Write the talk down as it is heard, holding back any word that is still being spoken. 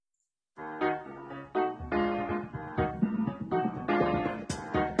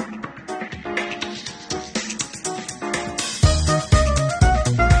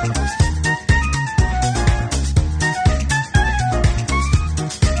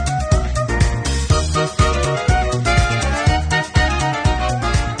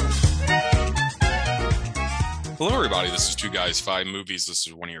everybody. This is Two Guys, Five Movies. This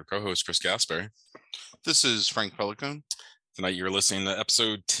is one of your co-hosts, Chris Gasper. This is Frank Pelicone. Tonight you're listening to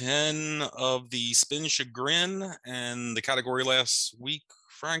episode 10 of the Spin Chagrin, and the category last week,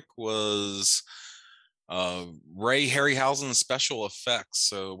 Frank, was Ray Harryhausen special effects.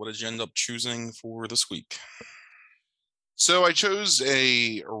 So what did you end up choosing for this week? So I chose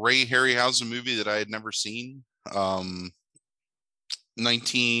a Ray Harryhausen movie that I had never seen.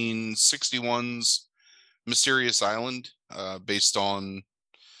 1961's Mysterious Island, based on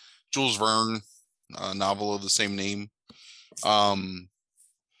Jules Verne, a novel of the same name.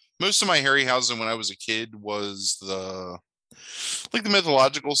 Most of my Harryhausen when I was a kid was the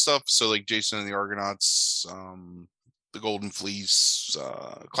mythological stuff. So like Jason and the Argonauts, the Golden Fleece,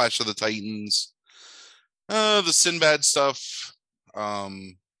 Clash of the Titans, the Sinbad stuff.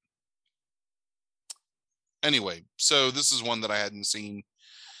 Anyway, so this is one that I hadn't seen,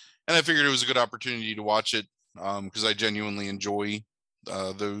 and I figured it was a good opportunity to watch it because I genuinely enjoy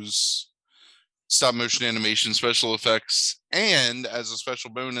those stop motion animation special effects. And as a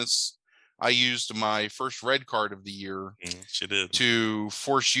special bonus, I used my first red card of the year to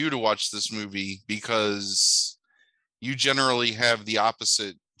force you to watch this movie because you generally have the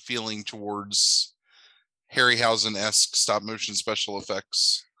opposite feeling towards Harryhausen-esque stop motion special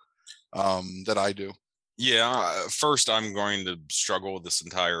effects that I do. Yeah, first I'm going to struggle with this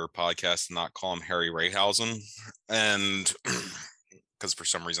entire podcast and not call him Harry Rayhausen, and because for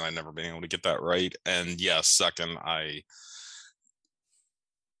some reason I've never been able to get that right. And yes, second, I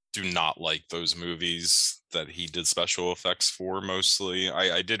do not like those movies that he did special effects for mostly.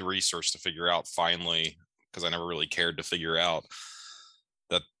 I did research to figure out finally, because I never really cared to figure out,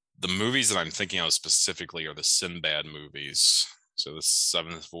 that the movies that I'm thinking of specifically are the Sinbad movies. So the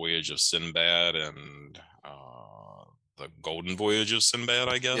Seventh Voyage of Sinbad and the Golden Voyage of Sinbad,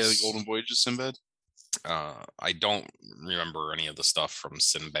 I guess. Yeah, the Golden Voyage of Sinbad. I don't remember any of the stuff from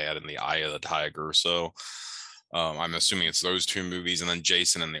Sinbad and the Eye of the Tiger. So I'm assuming it's those two movies, and then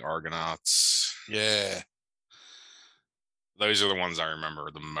Jason and the Argonauts. Yeah. Those are the ones I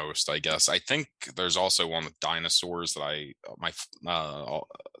remember the most, I guess. I think there's also one with dinosaurs that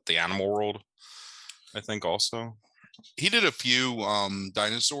the Animal World, I think also. He did a few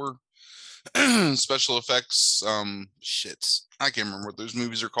dinosaur special effects. I can't remember what those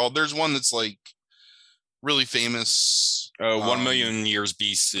movies are called. There's one that's like really famous. 1 million years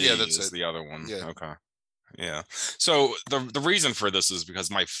BC. Yeah, that's is it. The other one. Yeah. Okay. Yeah. So the reason for this is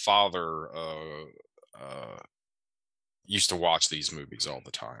because my father used to watch these movies all the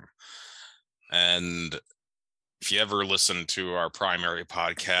time. And if you ever listen to our primary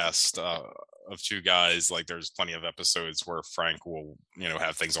podcast of Two Guys, like there's plenty of episodes where Frank will,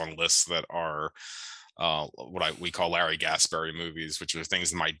 have things on lists that are we call Larry Gasberry movies, which are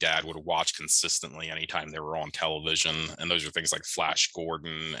things that my dad would watch consistently anytime they were on television. And those are things like Flash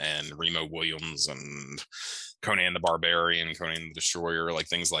Gordon and Remo Williams and Conan the Barbarian, Conan the Destroyer, like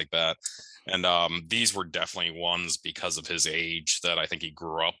things like that. And these were definitely ones because of his age that I think he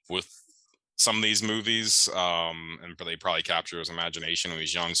grew up with some of these movies, and they probably captured his imagination when he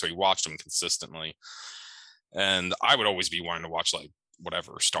was young, so he watched them consistently. And I would always be wanting to watch like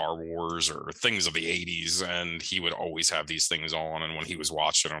whatever Star Wars or things of the 80s, and he would always have these things on, and when he was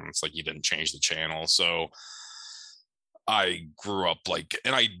watching them, it's like he didn't change the channel. So I grew up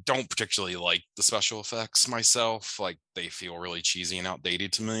and I don't particularly like the special effects myself. Like they feel really cheesy and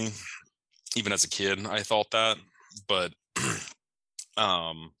outdated to me. Even as a kid, I thought that, but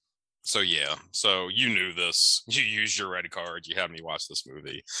so yeah, so you knew this. You used your red card. You had me watch this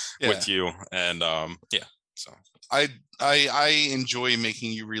movie with you, and yeah. So I enjoy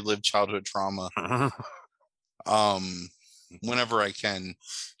making you relive childhood trauma, whenever I can.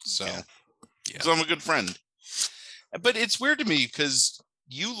 So, so I'm a good friend. But it's weird to me because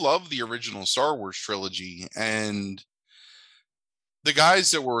you love the original Star Wars trilogy, and the guys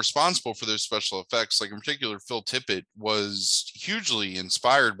that were responsible for those special effects, like in particular Phil Tippett, was hugely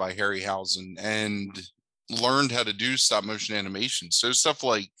inspired by Harryhausen and learned how to do stop motion animation. So stuff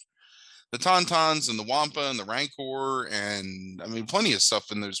like the Tauntauns and the Wampa and the Rancor, and I mean plenty of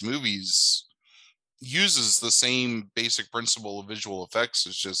stuff in those movies uses the same basic principle of visual effects.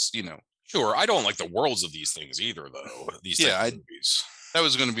 It's just, Sure, I don't like the worlds of these things either, though. These movies. That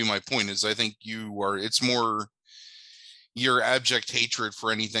was going to be my point. Is I think it's more your abject hatred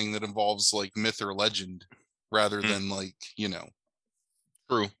for anything that involves like myth or legend rather than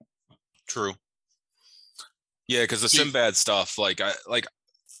True. Yeah, because the Sinbad stuff, I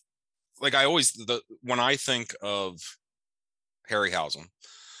always when I think of Harryhausen,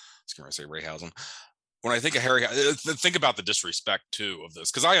 I was going to say Rayhausen, when I think of Harry, think about the disrespect too of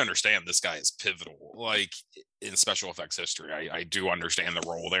this, because I understand this guy is pivotal, like in special effects history. I do understand the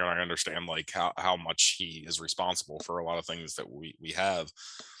role there. I understand like how much he is responsible for a lot of things that we have.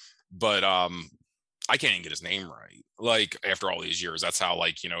 But I can't even get his name right. Like after all these years, that's how,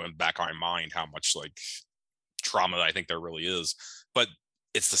 like, you know, in back of my mind, how much like trauma I think there really is. But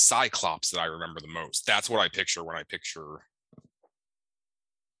it's the Cyclops that I remember the most. That's what I picture when I picture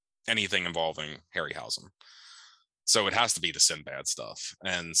anything involving Harryhausen. So it has to be the Sinbad stuff,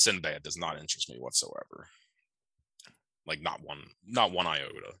 and Sinbad does not interest me whatsoever. Like not one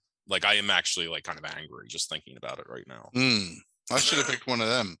iota. Like I am actually like kind of angry just thinking about it right now. I should have picked one of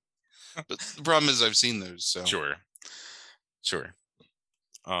them, but the problem is I've seen those. So sure.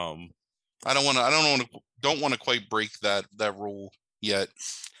 I don't want to quite break that rule yet,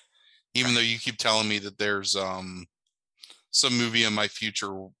 even though you keep telling me that there's some movie in my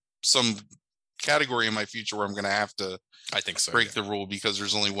future, some category in my future where I'm going to have to, I think so, break the rule because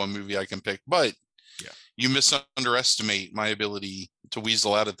there's only one movie I can pick. But you underestimate my ability to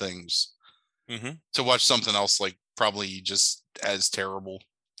weasel out of things, to watch something else like probably just as terrible,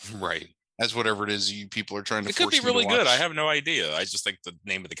 right, as whatever it is you people are trying to. It could be really good. I have no idea. I just think the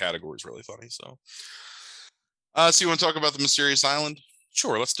name of the category is really funny. So you want to talk about The Mysterious Island?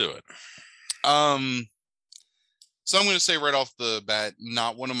 Sure, let's do it. So I'm going to say right off the bat,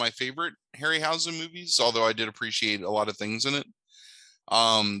 not one of my favorite Harryhausen movies, although I did appreciate a lot of things in it.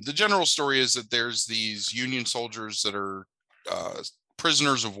 The general story is that there's these Union soldiers that are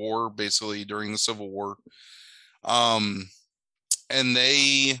prisoners of war, basically, during the Civil War. And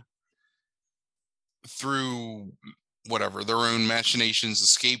they, through whatever, their own machinations,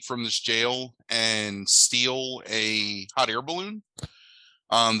 escape from this jail and steal a hot air balloon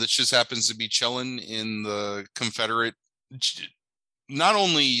that just happens to be chilling in the Confederate, not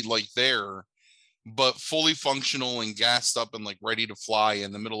only like there, but fully functional and gassed up and like ready to fly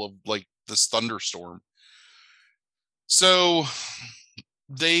in the middle of like this thunderstorm. So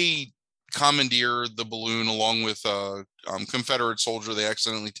they commandeer the balloon along with a Confederate soldier they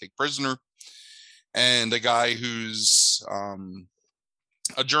accidentally take prisoner, and a guy who's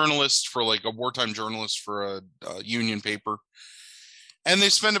a journalist for like a wartime journalist for a Union paper. And they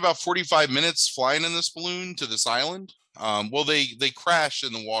spend about 45 minutes flying in this balloon to this island. Well, they crash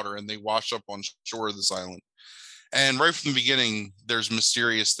in the water and they wash up on shore of this island. And right from the beginning, there's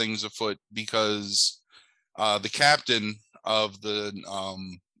mysterious things afoot because the captain of the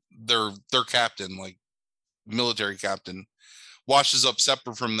their captain, like military captain, washes up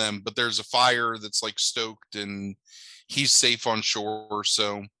separate from them. But there's a fire that's like stoked, and he's safe on shore.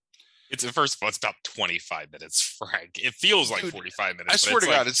 So. It's first of all, it's about 25 minutes, Frank. It feels like 45 minutes. I swear to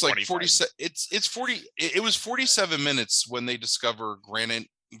God, it's like 40. It's 40. It was 47 minutes when they discover Granite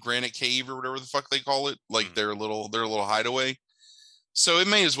Cave or whatever the fuck they call it, like their little hideaway. So it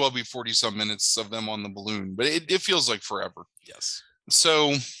may as well be 40 some minutes of them on the balloon, but it feels like forever. Yes.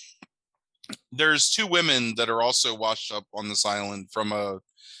 So there's two women that are also washed up on this island from a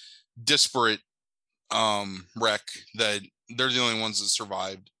disparate wreck that they're the only ones that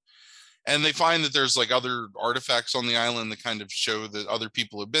survived. And they find that there's like other artifacts on the island that kind of show that other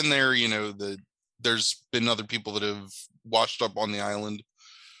people have been there, you know, that there's been other people that have washed up on the island.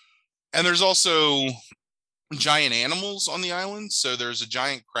 And there's also giant animals on the island. So there's a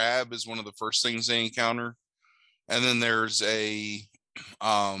giant crab is one of the first things they encounter. And then there's a,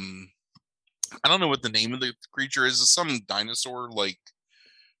 I don't know what the name of the creature is. It's some dinosaur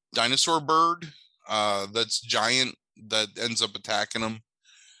bird that's giant that ends up attacking them.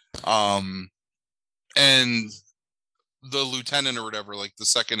 And the lieutenant or whatever, like the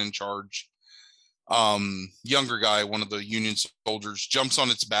second in charge, younger guy, one of the Union soldiers, jumps on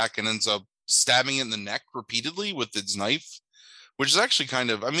its back and ends up stabbing it in the neck repeatedly with its knife, which is actually kind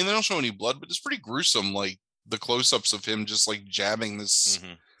of, I mean, they don't show any blood, but it's pretty gruesome. Like the close-ups of him just like jabbing this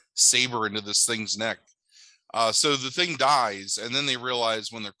saber into this thing's neck. So the thing dies, and then they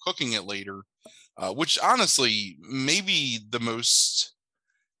realize when they're cooking it later, which honestly, maybe the most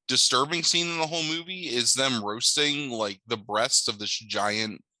disturbing scene in the whole movie is them roasting like the breast of this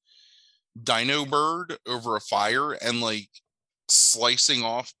giant dino bird over a fire and like slicing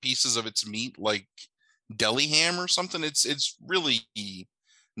off pieces of its meat like deli ham or something. It's really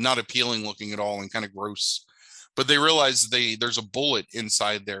not appealing looking at all and kind of gross. But they realize there's a bullet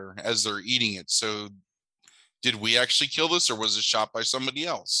inside there as they're eating it. So did we actually kill this, or was it shot by somebody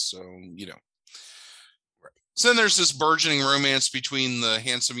else? So, you know. So then there's this burgeoning romance between the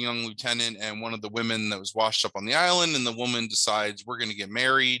handsome young lieutenant and one of the women that was washed up on the island. And the woman decides we're going to get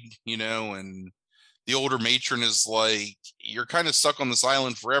married, you know, and the older matron is like, you're kind of stuck on this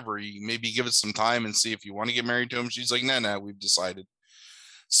island forever. You maybe give it some time and see if you want to get married to him. She's like, no, we've decided.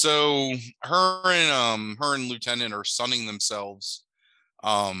 So her and Lieutenant are sunning themselves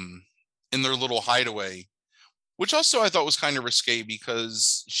in their little hideaway, which also I thought was kind of risque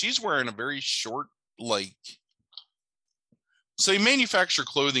because she's wearing a very short, like, so they manufacture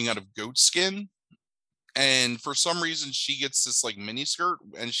clothing out of goat skin, and for some reason she gets this like mini skirt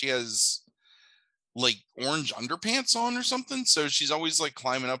and she has like orange underpants on or something, so she's always like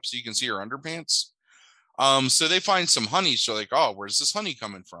climbing up so you can see her underpants. So they find some honey, so like, oh, where's this honey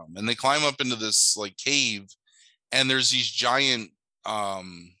coming from? And they climb up into this like cave, and there's these giant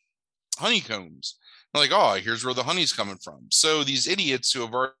honeycombs. They're like, oh, here's where the honey's coming from. So these idiots who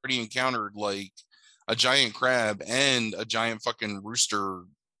have already encountered like a giant crab and a giant fucking rooster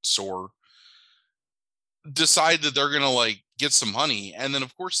soar decide that they're gonna like get some honey, and then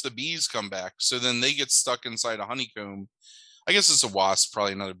of course the bees come back, so then they get stuck inside a honeycomb. I guess it's a wasp,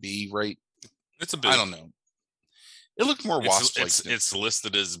 probably not a bee, right? It's a bee. I don't know. It looked more wasp like. It's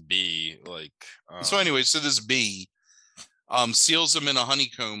listed as bee, like so anyway, so this bee seals them in a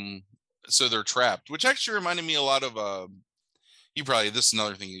honeycomb so they're trapped, which actually reminded me a lot of this is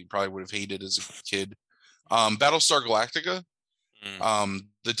another thing you probably would have hated as a kid. Battlestar Galactica.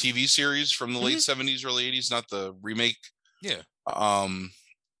 The TV series from the late 70s, early 80s, not the remake. Yeah.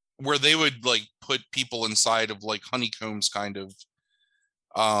 Where they would like put people inside of like honeycombs kind of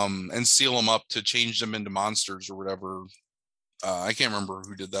and seal them up to change them into monsters or whatever. I can't remember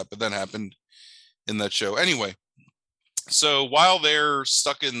who did that, but that happened in that show. Anyway, so while they're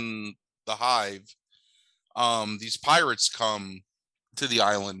stuck in the hive, these pirates come to the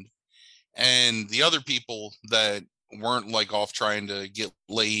island, and the other people that weren't like off trying to get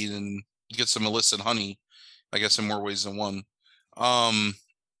laid and get some illicit honey, I guess in more ways than one,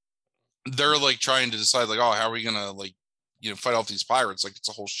 they're like trying to decide like, oh, how are we gonna like, fight off these pirates? Like, it's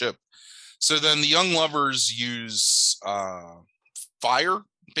a whole ship. So then the young lovers use fire,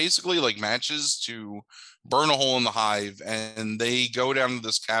 basically like matches, to burn a hole in the hive, and they go down to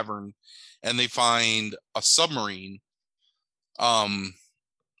this cavern and they find a submarine,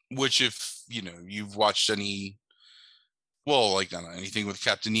 which if you've watched any, well, like, I don't know, anything with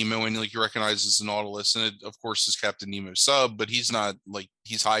Captain Nemo, and like you recognize as the Nautilus, and it of course is Captain Nemo's sub, but he's not, like,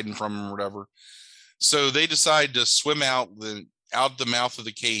 he's hiding from him or whatever. So they decide to swim out the mouth of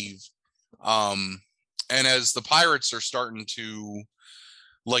the cave, and as the pirates are starting to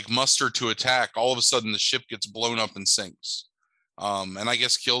like muster to attack, all of a sudden the ship gets blown up and sinks, and I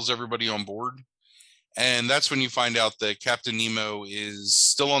guess kills everybody on board. And that's when you find out that Captain Nemo is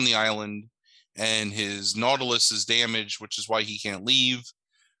still on the island, and his Nautilus is damaged, which is why he can't leave.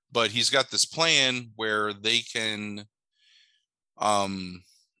 But he's got this plan where they can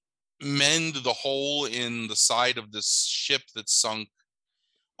mend the hole in the side of this ship that's sunk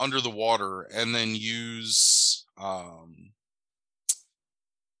under the water, and then use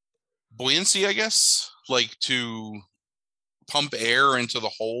buoyancy, I guess, like to pump air into the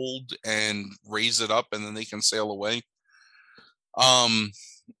hold and raise it up, and then they can sail away.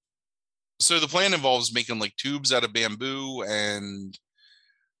 So the plan involves making like tubes out of bamboo and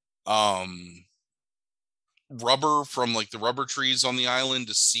rubber from like the rubber trees on the island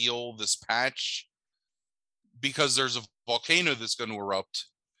to seal this patch, because there's a volcano that's going to erupt.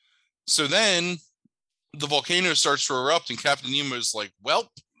 So then the volcano starts to erupt, and Captain Nemo is like,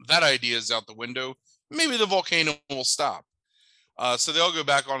 well, that idea is out the window. Maybe the volcano will stop. So they all go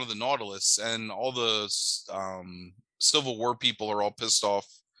back onto the Nautilus, and all the Civil War people are all pissed off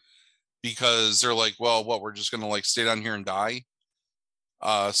because they're like, well, what, we're just going to like stay down here and die?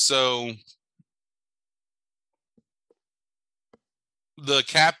 So the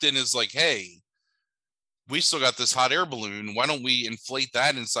captain is like, hey, we still got this hot air balloon. Why don't we inflate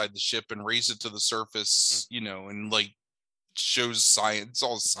that inside the ship and raise it to the surface, and like shows science. It's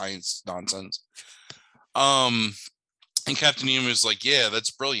all science nonsense. And Captain Nemo is like, yeah,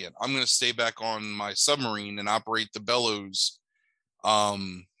 that's brilliant. I'm going to stay back on my submarine and operate the bellows.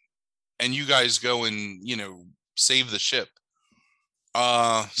 And you guys go and, save the ship.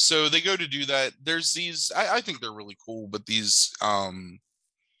 So they go to do that. There's these, I think they're really cool, but these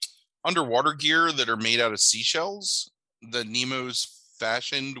underwater gear that are made out of seashells that Nemo's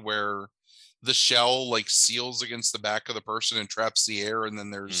fashioned, where the shell like seals against the back of the person and traps the air, and then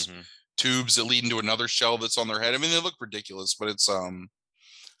there's tubes that lead into another shell that's on their head. I mean, they look ridiculous, but it's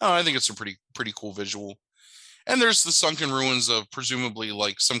I think it's a pretty cool visual. And there's the sunken ruins of presumably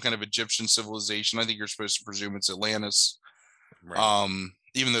like some kind of Egyptian civilization. I think you're supposed to presume it's Atlantis. Right.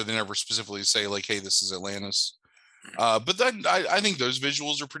 Even though they never specifically say like, hey, this is Atlantis. But then I think those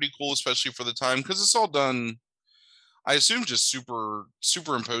visuals are pretty cool, especially for the time, because it's all done, I assume, just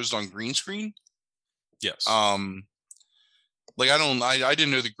superimposed on green screen. Yes. Like I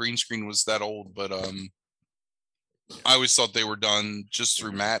didn't know the green screen was that old, but I always thought they were done just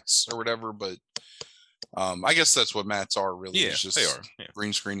through mats or whatever. But I guess that's what mats are, really. Yeah, it's just they are. Yeah.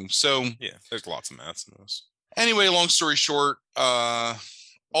 Green screening. So yeah, there's lots of mats in this. Anyway, long story short, all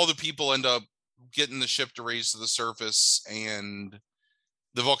the people end up getting the ship to raise to the surface, and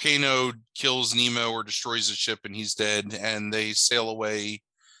the volcano kills Nemo or destroys the ship, and he's dead. And they sail away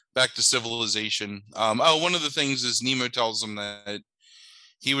back to civilization. One of the things is Nemo tells them that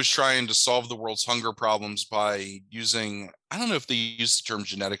he was trying to solve the world's hunger problems by using, I don't know if they use the term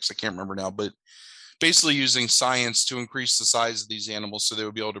genetics, I can't remember now, but basically using science to increase the size of these animals so they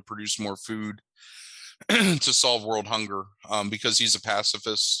would be able to produce more food to solve world hunger, because he's a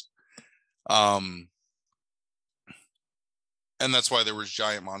pacifist. And that's why there was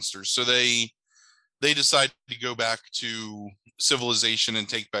giant monsters. So they decided to go back to civilization and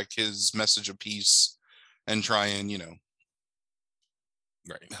take back his message of peace and try and,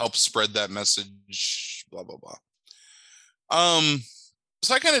 help spread that message, blah, blah, blah.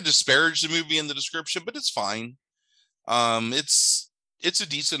 So I kind of disparaged the movie in the description, but it's fine. It's a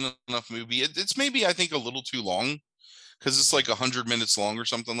decent enough movie. It's maybe, I think, a little too long, because it's like 100 minutes long or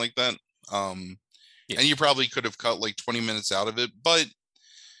something like that. And you probably could have cut like 20 minutes out of it, but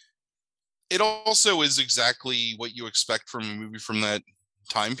it also is exactly what you expect from a movie from that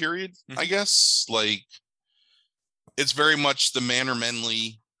time period, I guess. Like, it's very much the men are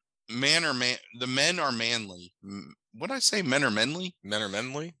manly. What did I say? Men are manly? Men are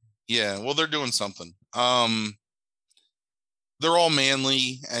manly? Yeah, well, they're doing something. They're all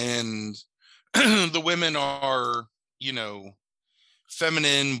manly, and the women are,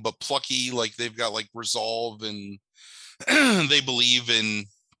 feminine but plucky. Like, they've got like resolve, and they believe in,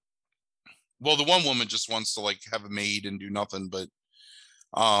 well, the one woman just wants to like have a maid and do nothing, but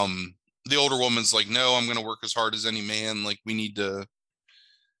the older woman's like, no, I'm gonna work as hard as any man. Like, we need to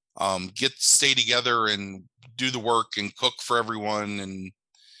stay together and do the work and cook for everyone, and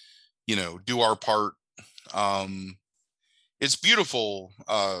do our part. It's beautiful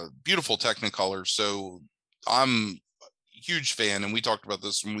Technicolor. So I'm a huge fan, and we talked about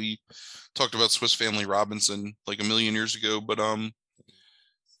this when we talked about Swiss Family Robinson like a million years ago. But I'm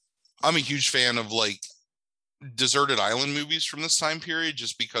a huge fan of like deserted island movies from this time period,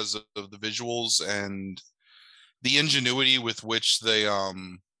 just because of the visuals and the ingenuity with which they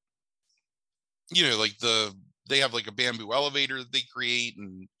they have like a bamboo elevator that they create,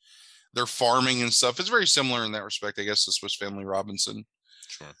 and they're farming and stuff. It's very similar in that respect, I guess, to Swiss Family Robinson.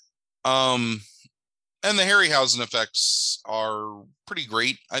 Sure. And the Harryhausen effects are pretty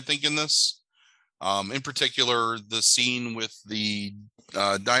great, I think, in this. In particular, the scene with the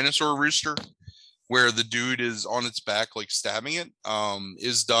dinosaur rooster, where the dude is on its back, like stabbing it,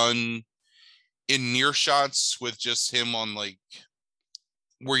 is done in near shots with just him on, like,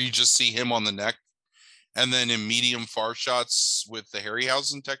 where you just see him on the neck, and then in medium far shots with the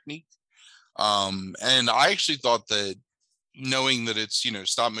Harryhausen technique. And I actually thought that, knowing that it's,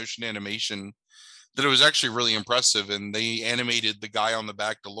 stop motion animation, that it was actually really impressive. And they animated the guy on the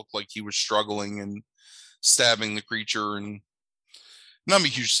back to look like he was struggling and stabbing the creature. And I'm a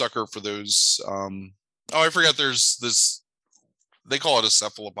huge sucker for those. I forgot there's this, they call it a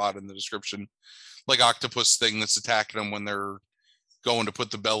cephalopod in the description, like octopus thing that's attacking them when they're going to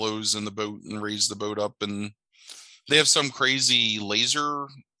put the bellows in the boat and raise the boat up. And they have some crazy laser,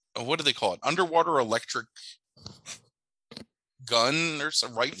 what do they call it? Underwater electric gun or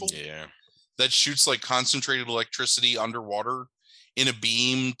some rifle? Yeah. That shoots like concentrated electricity underwater in a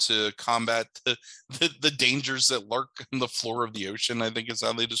beam to combat the dangers that lurk on the floor of the ocean, I think is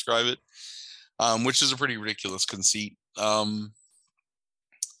how they describe it. Which is a pretty ridiculous conceit. But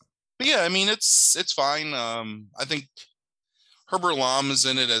yeah, I mean, it's fine. I think Herbert Lom is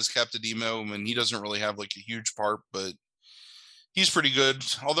in it as Captain Nemo, and he doesn't really have like a huge part, but he's pretty good.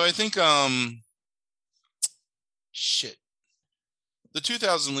 Although I think the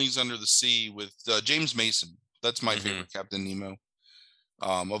 2000 Leagues Under the Sea with James Mason, that's my favorite Captain Nemo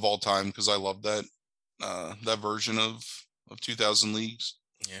of all time, because I love that version of 2000 Leagues.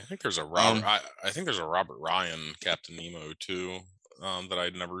 Yeah, I think there's a Robert. I think there's a Robert Ryan Captain Nemo too, that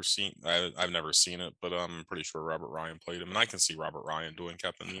I'd never seen. I've never seen it, but I'm pretty sure Robert Ryan played him, and I can see Robert Ryan doing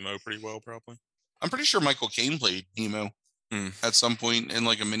Captain Nemo pretty well, probably. I'm pretty sure Michael Caine played Nemo at some point in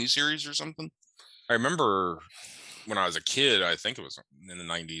like a miniseries or something. I remember when I was a kid, I think it was in the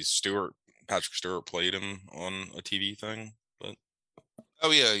 90s, Patrick Stewart played him on a TV thing. But oh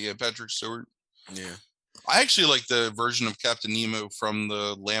yeah, Patrick Stewart. Yeah. I actually like the version of Captain Nemo from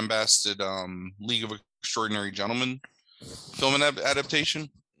the lambasted League of Extraordinary Gentlemen film adaptation.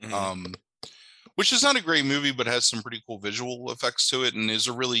 Mm-hmm. Which is not a great movie, but has some pretty cool visual effects to it, and is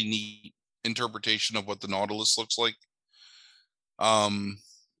a really neat interpretation of what the Nautilus looks like.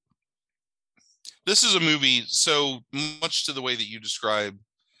 This is a movie, so much to the way that you describe.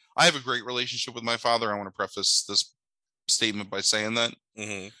 I have a great relationship with my father. I want to preface this statement by saying that.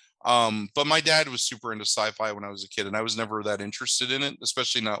 Mm-hmm. But my dad was super into sci-fi when I was a kid, and I was never that interested in it,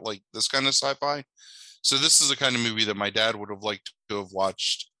 especially not like this kind of sci-fi. So this is the kind of movie that my dad would have liked to have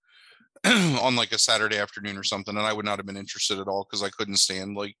watched on like a Saturday afternoon or something, and I would not have been interested at all because I couldn't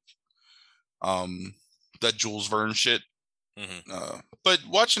stand like that Jules Verne shit. Mm-hmm. But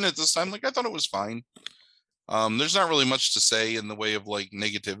watching it this time, like, I thought it was fine. There's not really much to say in the way of like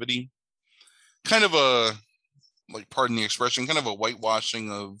negativity. Kind of a, like, pardon the expression, kind of a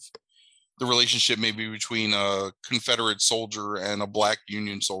whitewashing of the relationship maybe between a Confederate soldier and a Black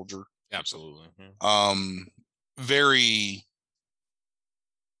Union soldier. Absolutely. Yeah. Very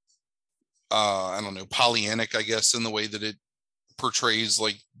I don't know, Pollyannic, I guess, in the way that it portrays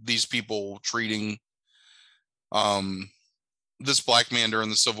like these people treating this black man during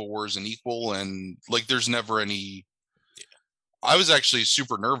the Civil War as an equal, and like there's never any. I was actually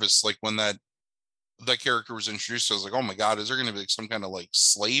super nervous, like when that character was introduced. I was like, oh my god, is there going to be like some kind of like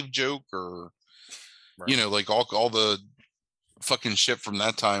slave joke or right, you know, like all the fucking shit from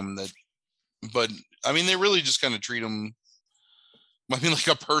that time that. But I mean, they really just kind of treat him, I mean, like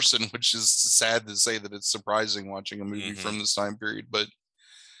a person, which is sad to say that it's surprising watching a movie from this time period. But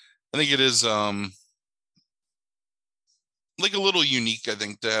I think it is like a little unique, I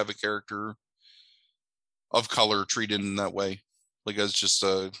think, to have a character of color treated in that way, like as just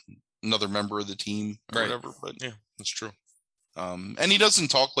another member of the team or whatever. But yeah, that's true. And he doesn't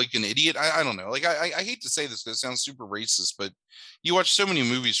talk like an idiot. I don't know. Like I hate to say this because it sounds super racist, but you watch so many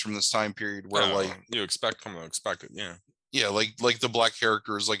movies from this time period where like you expect it. Yeah. Yeah, like the black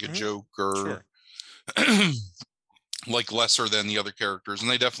character is like a joke or like lesser than the other characters,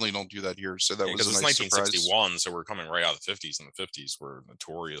 and they definitely don't do that here. So that was a nice 1961, surprise. So we're coming right out of the 50s, and the 50s were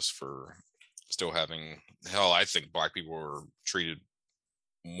notorious for still having, hell, I think black people were treated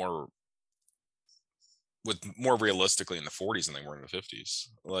more realistically in the 40s than they were in the 50s,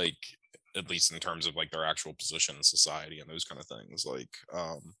 like at least in terms of like their actual position in society and those kind of things. Like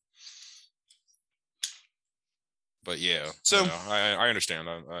but yeah, so you know, I understand.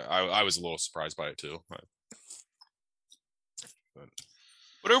 I was a little surprised by it too.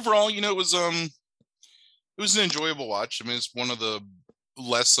 But overall, you know, it was an enjoyable watch. I mean, it's one of the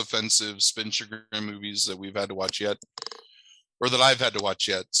less offensive Spin Chagrin movies that we've had to watch yet, or that I've had to watch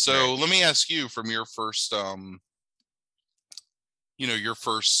yet. So let me ask you, from your first your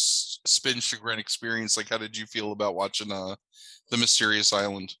first Spin Chagrin experience, like how did you feel about watching The Mysterious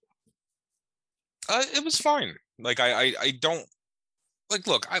Island? It was fine. Like I don't like,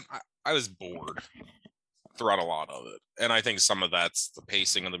 look, I was bored throughout a lot of it, and I think some of that's the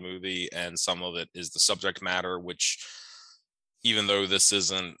pacing of the movie and some of it is the subject matter, which, even though this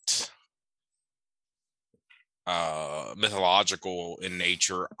isn't mythological in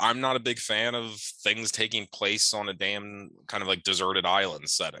nature, I'm not a big fan of things taking place on a damn kind of like deserted island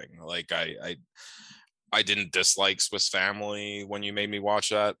setting. Like I didn't dislike Swiss Family when you made me watch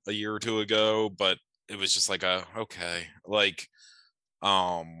that a year or two ago, but it was just like okay, like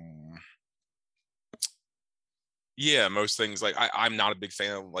yeah, most things, like I'm not a big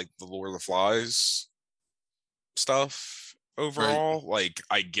fan of like the Lord of the Flies stuff overall. Right. Like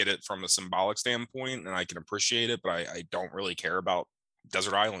I get it from a symbolic standpoint and I can appreciate it, but I don't really care about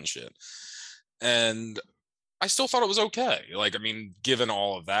desert island shit. And I still thought it was okay. Like, I mean, given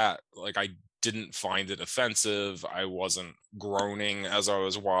all of that, like I didn't find it offensive. I wasn't groaning as I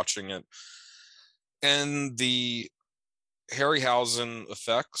was watching it. And the Harryhausen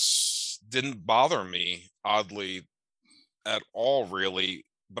effects didn't bother me, oddly, at all, really.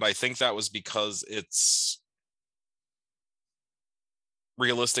 But I think that was because it's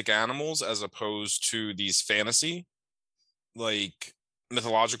realistic animals as opposed to these fantasy, like,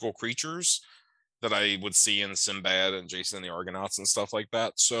 mythological creatures that I would see in Sinbad and Jason and the Argonauts and stuff like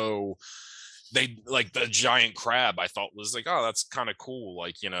that. So they, like, the giant crab, I thought was like, oh, that's kind of cool.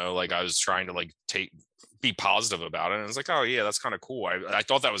 Like, you know, like I was trying to like be positive about it. And it's like, oh yeah, that's kind of cool. I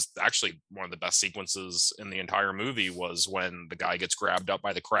thought that was actually one of the best sequences in the entire movie, was when the guy gets grabbed up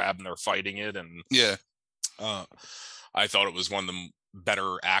by the crab and they're fighting it. And yeah, I thought it was one of the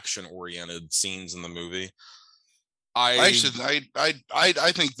better action oriented scenes in the movie. I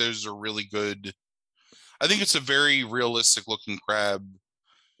think those are really good. I think it's a very realistic looking crab.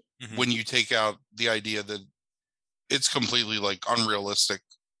 when you take out the idea that it's completely like unrealistic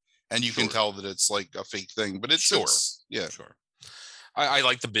and you can tell that it's like a fake thing, but it's yeah. Sure. I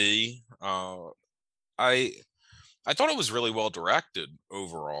like the bee. I thought it was really well directed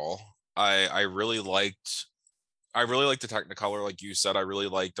overall. I really liked the Technicolor, like you said. I really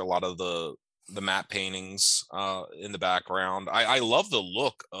liked a lot of the matte paintings in the background. I love the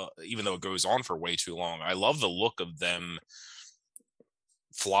look, even though it goes on for way too long. I love the look of them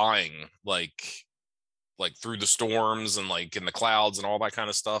flying like through the storms and like in the clouds and all that kind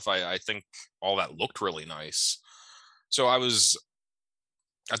of stuff. I think all that looked really nice. So I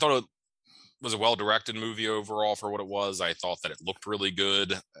thought it was a well-directed movie overall for what it was. I thought that it looked really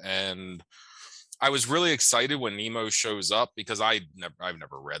good, and I was really excited when Nemo shows up because I've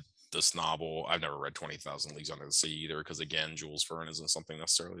never read this novel. I've never read 20,000 Leagues Under the Sea either, because again, Jules Verne isn't something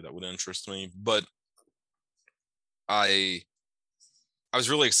necessarily that would interest me. But I was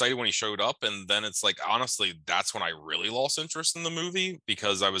really excited when he showed up, and then it's like, honestly, that's when I really lost interest in the movie,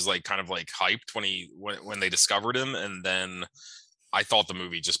 because I was like kind of like hyped when they discovered him, and then I thought the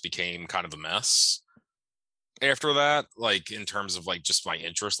movie just became kind of a mess after that. Like, in terms of like just my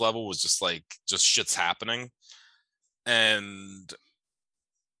interest level was just like just shit's happening. And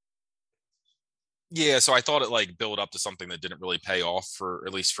yeah, so I thought it like built up to something that didn't really pay off, for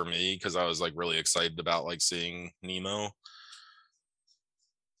at least for me, because I was like really excited about like seeing Nemo.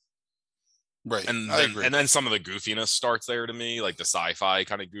 Right. And then some of the goofiness starts there to me, like the sci-fi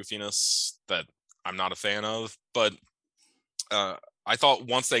kind of goofiness that I'm not a fan of. But I thought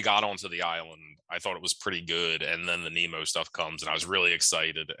once they got onto the island, I thought it was pretty good. And then the Nemo stuff comes, and I was really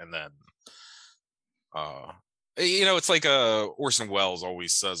excited. And then, it's like Orson Welles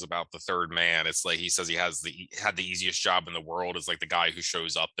always says about the third man. It's like he says he had the easiest job in the world. It's like the guy who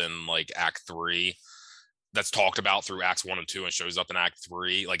shows up in like Act 3, that's talked about through Acts 1 and 2 and shows up in Act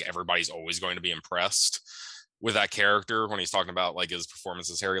 3. Like, everybody's always going to be impressed with that character when he's talking about like his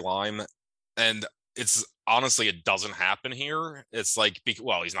performance as Harry Lime. And it's honestly, it doesn't happen here. It's like,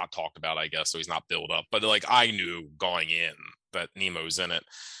 well, he's not talked about, I guess, so he's not built up. But like, I knew going in that Nemo's in it,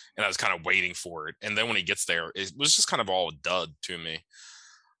 and I was kind of waiting for it. And then when he gets there, it was just kind of all a dud to me.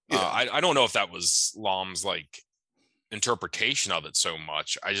 Yeah. I don't know if that was Lom's like interpretation of it so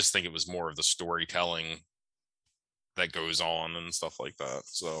much. I just think it was more of the storytelling that goes on and stuff like that.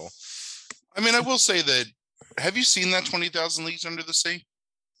 So, I mean, I will say that, have you seen that 20,000 Leagues Under the Sea?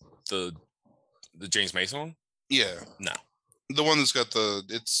 The James Mason one? Yeah. No. The one that's got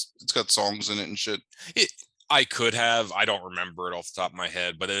it's got songs in it and shit. I could have. I don't remember it off the top of my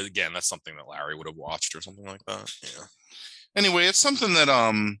head, but again, that's something that Larry would have watched or something like that. Yeah. Anyway, it's something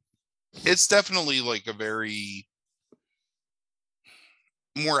that it's definitely like a very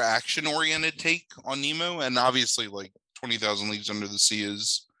more action-oriented take on Nemo, and obviously like 20,000 Leagues Under the Sea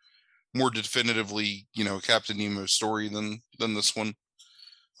is more definitively, Captain Nemo's story than this one.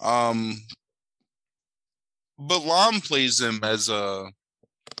 But Lom plays him as a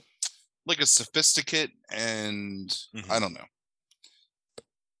sophisticate, and I don't know.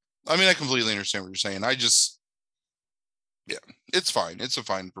 I mean, I completely understand what you're saying. Yeah, it's fine. It's a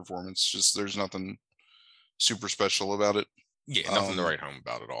fine performance. Just there's nothing super special about it. Yeah, nothing to write home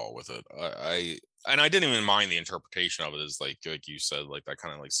about at all with it. I didn't even mind the interpretation of it, as like you said, like that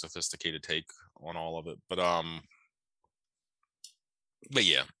kind of like sophisticated take on all of it. But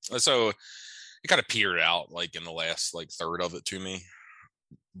yeah, so it kind of petered out like in the last like third of it to me.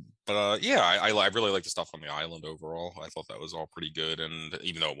 But yeah, I really like the stuff on the island overall. I thought that was all pretty good, and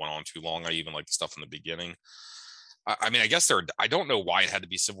even though it went on too long, I even liked the stuff in the beginning. I mean, I guess I don't know why it had to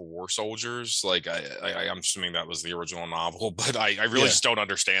be Civil War soldiers. Like, I'm assuming that was the original novel, but I really just don't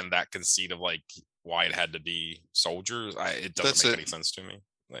understand that conceit of like why it had to be soldiers. It doesn't make any sense to me.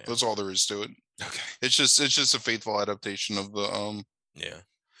 Yeah. That's all there is to it. Okay. It's just a faithful adaptation of the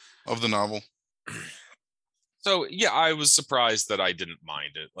of the novel. So yeah, I was surprised that I didn't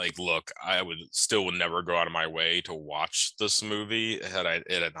mind it. Like, look, I would never go out of my way to watch this movie had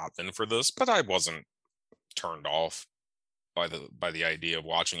it had not been for this, but I wasn't turned off by the idea of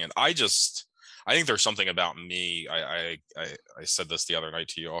watching it. I think there's something about me. I said this the other night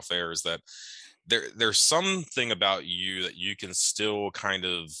to you off air, is that there's something about you that you can still kind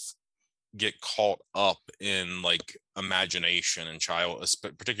of get caught up in like imagination and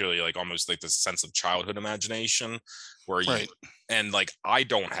particularly like almost like this sense of childhood imagination where you and like I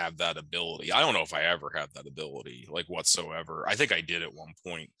don't have that ability. I don't know if I ever had that ability like whatsoever. I think I did at one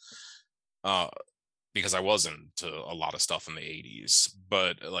point because I was into a lot of stuff in the 80s,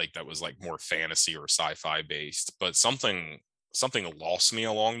 but like that was like more fantasy or sci-fi based, but something lost me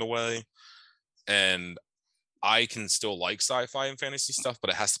along the way. And I can still like sci-fi and fantasy stuff, but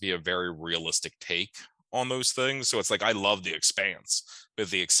it has to be a very realistic take on those things. So it's like I love The Expanse, but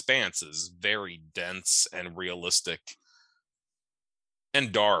The Expanse is very dense and realistic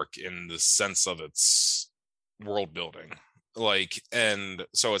and dark in the sense of its world building. Like, and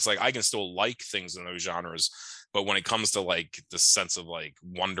so it's like I can still like things in those genres, but when it comes to like the sense of like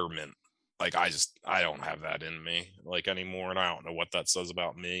wonderment, like I don't have that in me like anymore, and I don't know what that says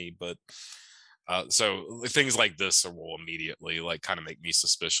about me. But so things like this will immediately like kind of make me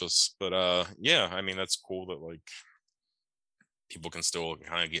suspicious. But yeah, I mean that's cool that like people can still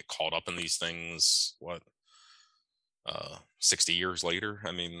kind of get caught up in these things. What 60 years later?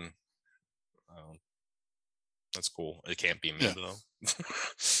 I mean, that's cool. It can't be me though.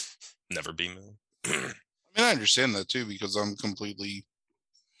 Never be me. I mean, I understand that too, because I'm completely,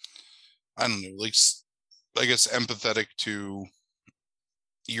 I don't know, like, I guess empathetic to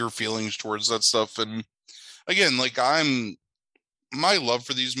your feelings towards that stuff. And again, like my love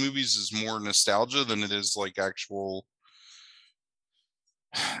for these movies is more nostalgia than it is like actual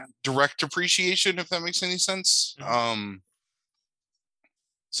direct appreciation, if that makes any sense. Mm-hmm.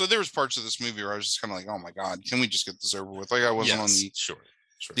 So there was parts of this movie where I was just kind of like, oh my God, can we just get this over with? Like I wasn't on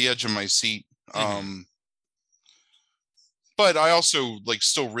the edge of my seat. Mm-hmm. But I also like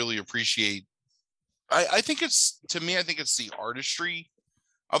still really appreciate, I think it's, to me, I think it's the artistry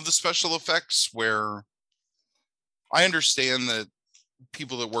of the special effects, where I understand that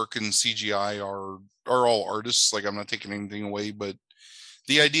people that work in CGI are all artists. Like I'm not taking anything away, but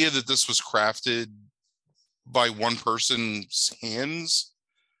the idea that this was crafted by one person's hands,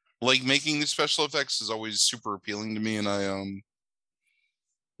 like making the special effects, is always super appealing to me. And I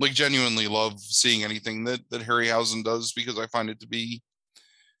like genuinely love seeing anything that Harryhausen does, because I find it to be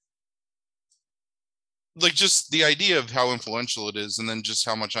like just the idea of how influential it is, and then just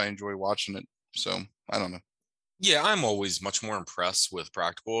how much I enjoy watching it. So I don't know. Yeah, I'm always much more impressed with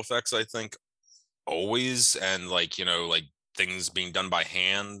practical effects, I think, always. And like, you know, like things being done by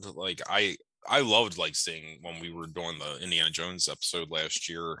hand. Like I loved like seeing when we were doing the Indiana Jones episode last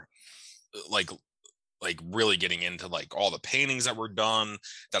year, like really getting into like all the paintings that were done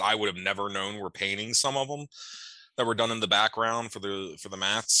that I would have never known were paintings, some of them that were done in the background for the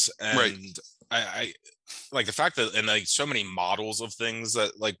mats. And right. I like the fact that, and like so many models of things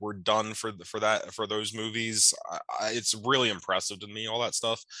that like were done for those movies. It's really impressive to me, all that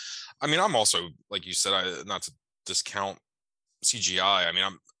stuff. I mean, I'm also, like you said, not to discount CGI. I mean,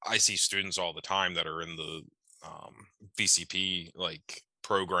 I see students all the time that are in the VCP like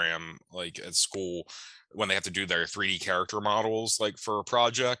program, like at school, when they have to do their 3D character models like for a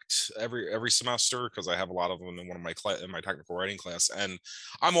project every semester, because I have a lot of them in one of my in my technical writing class. And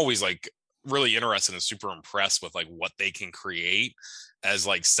I'm always like really interested and super impressed with like what they can create as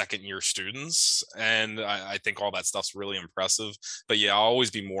like second year students. And I think all that stuff's really impressive. But yeah, I'll always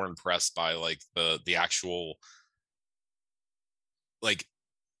be more impressed by like the actual, like,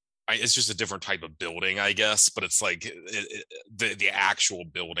 it's just a different type of building, I guess, but it's like the actual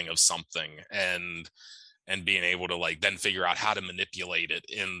building of something, and being able to like then figure out how to manipulate it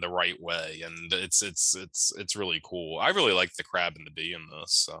in the right way. And it's really cool. I really like the Crab and the Bee in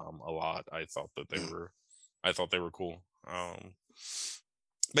this a lot. I thought they were cool.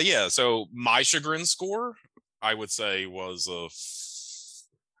 But yeah, so my chagrin score, I would say, was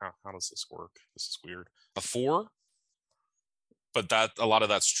how does this work? This is weird. A 4. But that, a lot of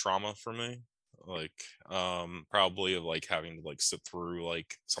that's trauma for me, like probably of like having to like sit through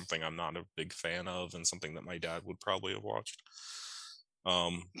like something I'm not a big fan of, and something that my dad would probably have watched.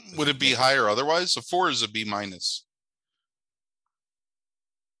 Would it be higher otherwise? A 4 is a B-.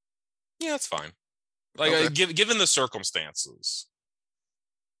 Yeah, it's fine. Like okay. Given the circumstances.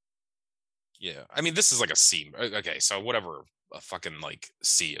 Yeah, I mean, this is like a C. Okay, so whatever a fucking like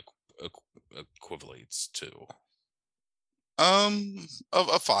C equivalates to.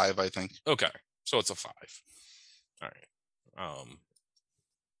 A 5, I think. Okay, so it's a 5. All right.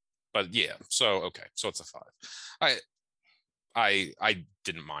 But yeah, so okay, so it's a 5. I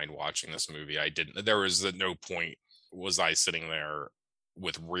didn't mind watching this movie. I didn't. There was at no point was I sitting there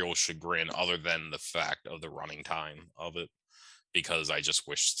with real chagrin, other than the fact of the running time of it, because I just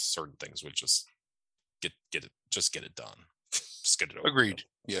wished certain things would just get it done. Just get it over. Agreed.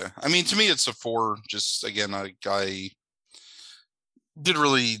 Yeah, I mean, to me, it's a 4. Just again, I did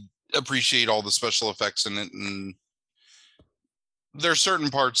really appreciate all the special effects in it, and there are certain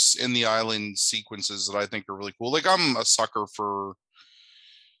parts in the island sequences that I think are really cool. Like I'm a sucker for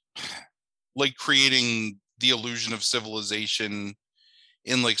like creating the illusion of civilization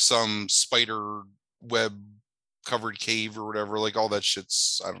in like some spider web covered cave or whatever. Like all that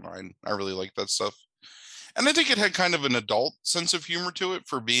shit's, I don't know, I really like that stuff. And I think it had kind of an adult sense of humor to it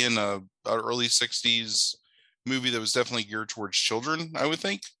for being a early 60s movie that was definitely geared towards children, I would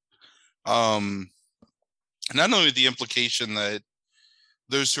think. Not only the implication that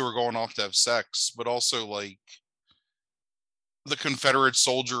those who are going off to have sex, but also like the Confederate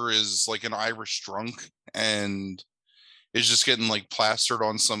soldier is like an Irish drunk and is just getting like plastered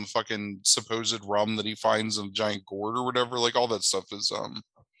on some fucking supposed rum that he finds in a giant gourd or whatever. Like all that stuff is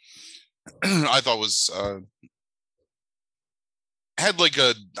I thought was had like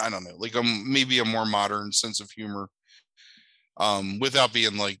a, I don't know, like maybe a more modern sense of humor, without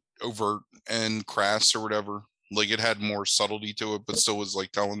being like overt and crass or whatever. Like it had more subtlety to it, but still was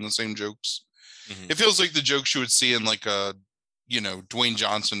like telling the same jokes. It feels like the jokes you would see in like a, Dwayne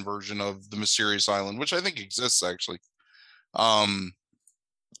Johnson version of The Mysterious Island, which I think exists actually.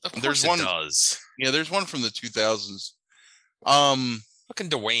 There's one. Does. Yeah, there's one from the 2000s. Fucking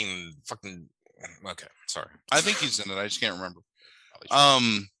Dwayne. Fucking. Okay, sorry. I think he's in it. I just can't remember.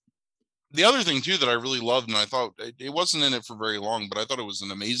 The other thing too that I really loved, and I thought it wasn't in it for very long, but I thought it was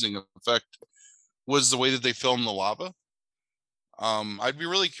an amazing effect, was the way that they filmed the lava. I'd be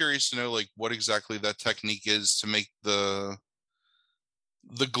really curious to know like what exactly that technique is to make the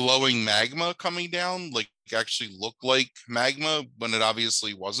glowing magma coming down like actually look like magma when it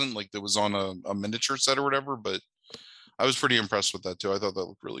obviously wasn't. Like it was on a miniature set or whatever, but I was pretty impressed with that too. I thought that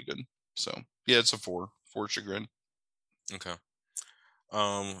looked really good. So yeah, it's a 4 chagrin. Okay.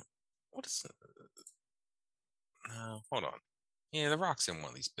 What is it? Hold on. Yeah, The Rock's in one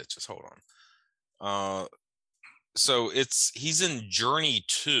of these bitches. Hold on. So he's in Journey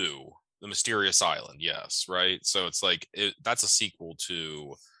to the Mysterious Island. Yes, right. So it's like that's a sequel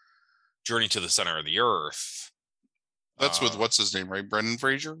to Journey to the Center of the Earth. That's with what's his name, right? Brendan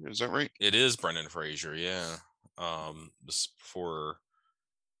Fraser. Is that right? It is Brendan Fraser. Yeah. This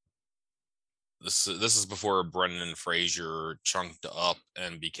is before Brendan Fraser chunked up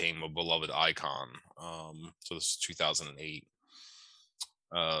and became a beloved icon. So this is 2008.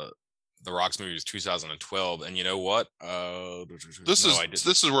 The Rock's movie was 2012, and you know what? This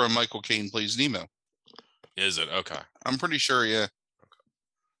is where Michael Caine plays Nemo. Is it? Okay. I'm pretty sure, yeah. Okay.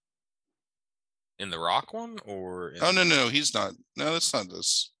 In the Rock one, or? No, he's not. No, that's not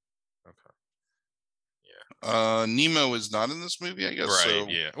this. Okay. Yeah. Nemo is not in this movie, I guess. Right. So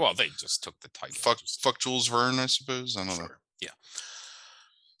yeah. Well, they just took the title. Fuck Jules Verne, I suppose. I don't know. Yeah.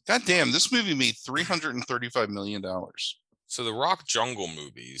 God damn, this movie made $335 million. So the Rock Jungle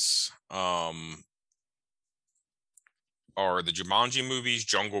movies are the Jumanji movies,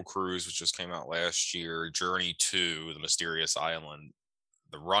 Jungle Cruise, which just came out last year, Journey to the Mysterious Island,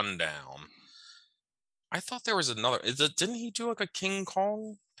 The Rundown. I thought there was another. Didn't he do like a King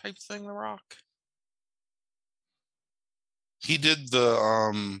Kong type thing, The Rock? He did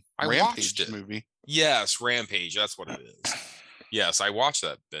the Rampage movie. Yes, Rampage. That's what it is. Yes, I watched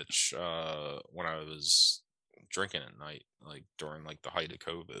that bitch when I was drinking at night, like during like the height of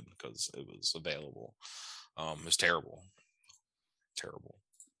COVID, because it was available. It was terrible.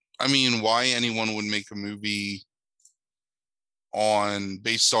 I mean, why anyone would make a movie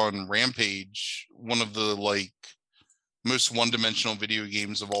based on Rampage, one of the like most one-dimensional video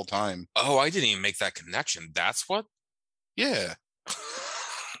games of all time? Oh, I didn't even make that connection. That's what? Yeah.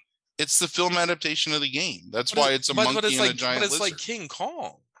 It's the film adaptation of the game. That's why it's a monkey and a giant lizard. But it's like King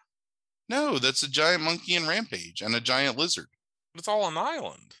Kong. No, that's a giant monkey in Rampage and a giant lizard. But it's all on an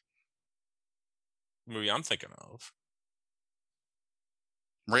island. The movie I'm thinking of.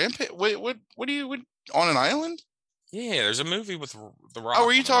 Rampage? Wait, what do you on an island? Yeah, there's a movie with The Rock. Oh,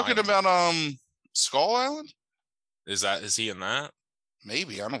 are you talking about Skull Island? Is he in that?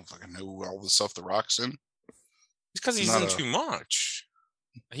 Maybe. I don't fucking know all the stuff The Rock's in. It's because he's in too much.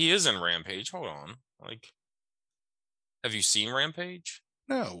 He is in Rampage. Hold on. Like, have you seen Rampage?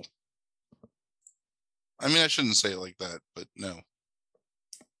 No. I mean, I shouldn't say it like that, but no.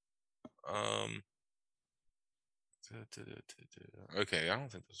 Okay, I don't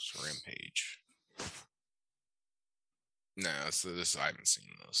think this is Rampage. No, this I haven't seen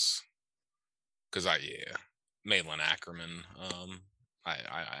this. Because Malin Ackerman. I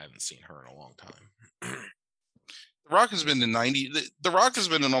haven't seen her in a long time. The Rock has been in 90. The Rock has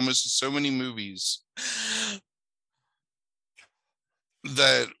been in almost so many movies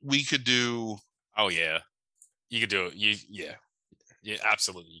that we could do. Oh yeah, you could do it. Yeah,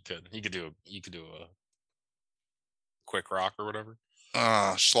 absolutely. You could. You could do a Quick Rock or whatever.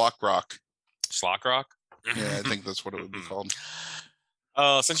 Schlock Rock. Schlock Rock. Yeah, I think that's what it would be called.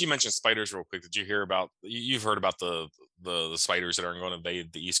 Since you mentioned spiders real quick, did you hear about? You've heard about the spiders that are going to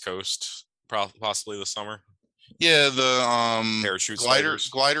invade the East Coast possibly this summer? Yeah, the parachute glider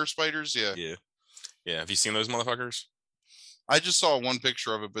spiders. Yeah. Yeah, have you seen those motherfuckers? I just saw one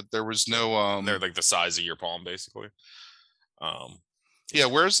picture of it, but there was no They're like the size of your palm, basically. Yeah,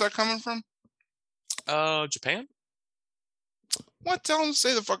 where's that coming from? Japan. What? Tell them to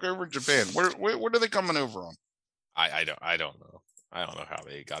stay the fuck over in Japan. Where are they coming over on? I don't know. I don't know how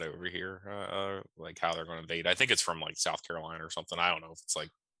they got over here. Like how they're going to invade. I think it's from like South Carolina or something. I don't know if it's like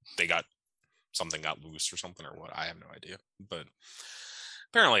they got something got loose or something or what. I have no idea. But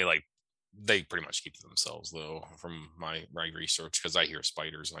apparently, like they pretty much keep to themselves though, from my research, because I hear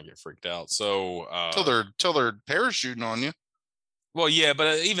spiders and I get freaked out. So Till they're parachuting on you. well, yeah,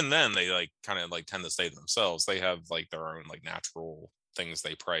 but even then they like kind of like tend to stay to themselves. They have like their own like natural things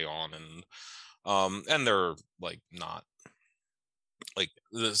they prey on, and they're like not like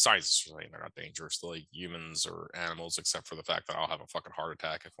the scientists are saying they're not dangerous to like humans or animals, except for the fact that I'll have a fucking heart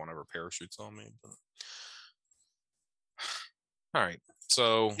attack if one ever parachutes on me. But all right,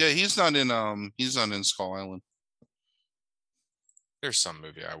 so yeah, he's not in Skull Island. There's some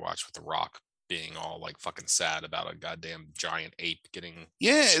movie I watched with The Rock being all like fucking sad about a goddamn giant ape getting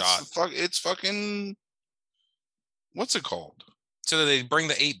shot. It's fucking what's it called? So they bring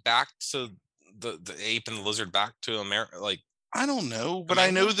the ape back to the ape and the lizard back to America, like I don't know, but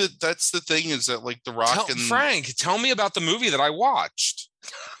America? I know that's the thing is that like The Rock and Frank, tell me about the movie that I watched.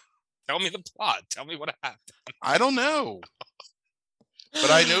 Tell me the plot. Tell me what happened. I don't know. But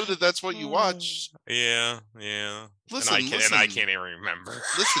I know that's what you watch. Yeah. Listen, and I can't even remember.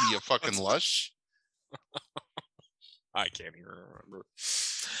 Listen, you fucking lush. I can't even remember.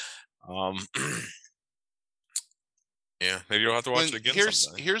 Yeah, maybe you'll have to watch it again.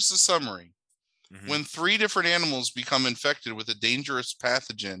 Here's the summary. Mm-hmm. When 3 different animals become infected with a dangerous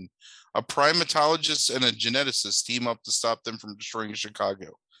pathogen, a primatologist and a geneticist team up to stop them from destroying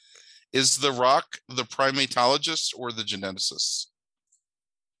Chicago. Is The Rock the primatologist or the geneticist?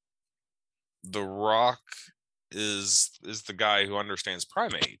 The Rock is the guy who understands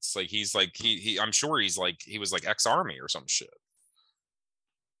primates. Like he's like he I'm sure he was like ex-army or some shit.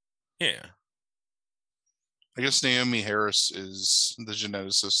 Yeah. I guess Naomi Harris is the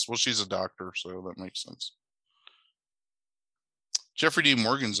geneticist. Well, she's a doctor, so that makes sense. Jeffrey D.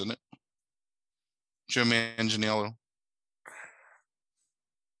 Morgan's in it. Joe Manganiello.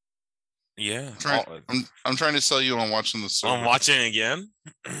 Yeah. I'm trying to sell you on watching the I'm watching it again.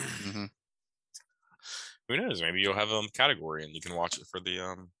 Mm-hmm. Who knows? Maybe you'll have a category and you can watch it for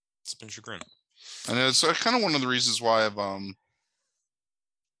the spin chagrin. And it's kind of one of the reasons why I've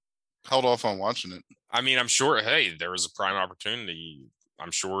held off on watching it. I mean, I'm sure. Hey, there was a prime opportunity.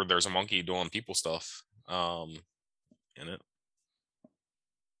 I'm sure there's a monkey doing people stuff in it.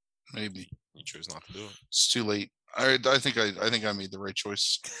 Maybe you chose not to do it. It's too late. I think I made the right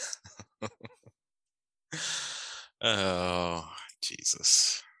choice. Oh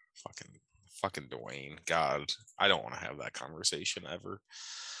Jesus, fucking Dwayne. God, I don't want to have that conversation ever,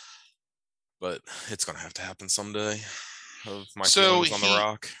 but it's gonna have to happen someday. Of my feelings on The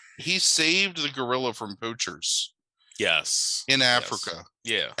Rock. He saved the gorilla from poachers. Yes. In Africa.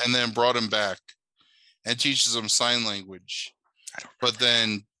 Yes. Yeah. And then brought him back and teaches him sign language. But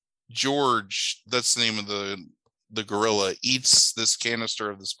then George, that's the name of the gorilla, eats this canister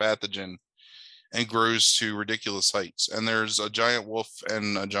of this pathogen and grows to ridiculous heights. And there's a giant wolf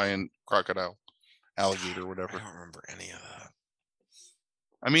and a giant crocodile, alligator, whatever. I don't remember any of that.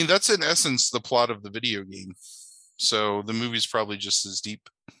 I mean, that's in essence the plot of the video game. So the movie's probably just as deep.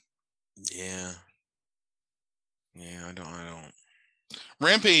 Yeah. Yeah, I don't.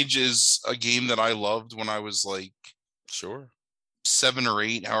 Rampage is a game that I loved when I was like 7 or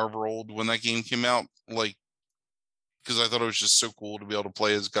 8, however old, when that game came out. Like, because I thought it was just so cool to be able to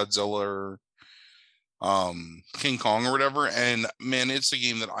play as Godzilla or King Kong or whatever. And man, it's a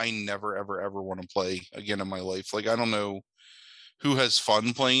game that I never, ever, ever want to play again in my life. Like, I don't know who has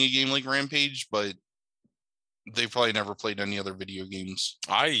fun playing a game like Rampage, but they probably never played any other video games.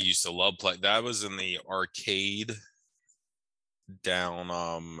 I used to love play. That was in the arcade down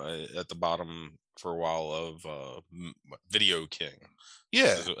at the bottom for a while of Video King.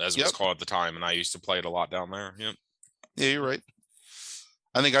 Yeah, as it was called at the time, and I used to play it a lot down there. Yep. Yeah, you're right.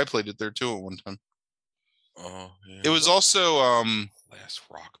 I think I played it there too at one time. Oh, yeah. It was also last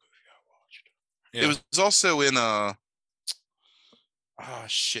Rock movie I watched. Yeah. It was also in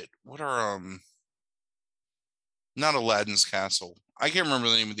shit. What are not Aladdin's Castle. I can't remember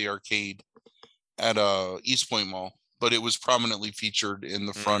the name of the arcade at East Point Mall, but it was prominently featured in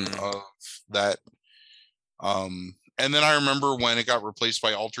the front of that. And then I remember when it got replaced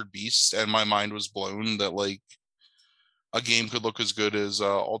by Altered Beast, and my mind was blown that like a game could look as good as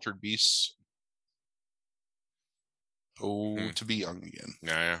Altered Beast. Oh, to be young again.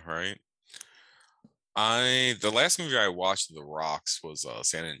 Yeah, right. The last movie I watched of The Rock's was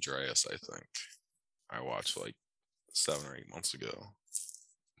San Andreas, I think. I watched like 7 or 8 months ago.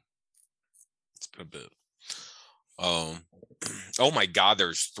 It's been a bit. Oh my God,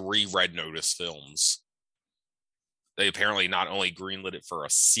 there's 3 Red Notice films. They apparently not only greenlit it for a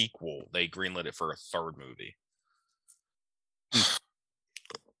sequel, they greenlit it for a 3rd movie. I'm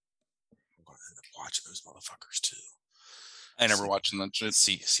going to end up watching those motherfuckers too. I never watched that shit.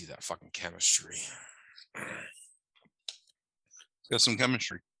 See that fucking chemistry. It's got some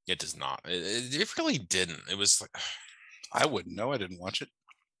chemistry. It does not. It really didn't. It was like I wouldn't know. I didn't watch it.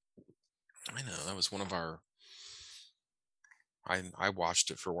 I know that was one of our. I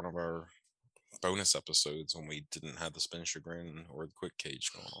watched it for one of our bonus episodes when we didn't have the spin chagrin or the quick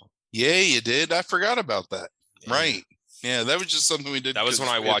cage going on. Yeah, you did. I forgot about that. Yeah. Right. Yeah, that was just something we did. That was when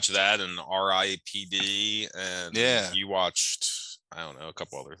I watched that and R.I.P.D. and you watched, I don't know, a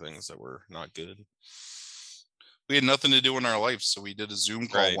couple other things that were not good. We had nothing to do in our life, so we did a Zoom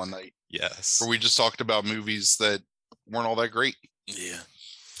call one night. Yes. Where we just talked about movies that weren't all that great. Yeah.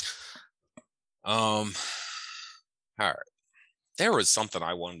 All right. There was something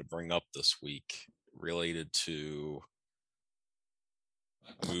I wanted to bring up this week related to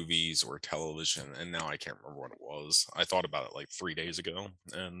movies or television, and now I can't remember what it was. I thought about it like 3 days ago,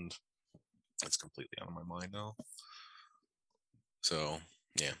 and it's completely out of my mind now. So,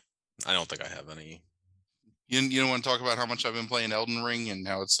 yeah, I don't think I have any. You don't want to talk about how much I've been playing Elden Ring and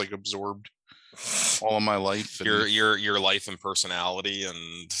how it's like absorbed all of my life. And your life and personality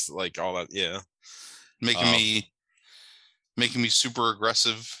and like all that, yeah. Making me super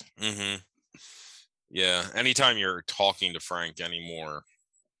aggressive. Mm-hmm. Yeah. Anytime you're talking to Frank anymore,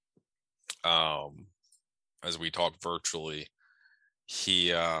 as we talk virtually,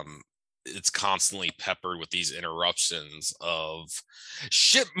 he it's constantly peppered with these interruptions of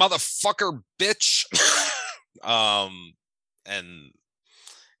shit, motherfucker, bitch. And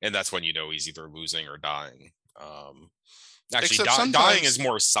that's when you know he's either losing or dying. Actually, dying is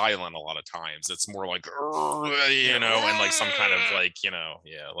more silent a lot of times. It's more like, you know, and like some kind of like, you know,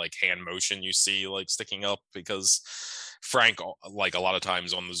 like hand motion you see like sticking up, because Frank, like a lot of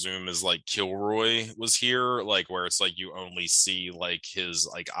times on the Zoom is like Kilroy was here, like where it's like you only see like his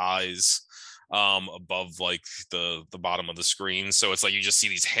like eyes above like the bottom of the screen, so it's like you just see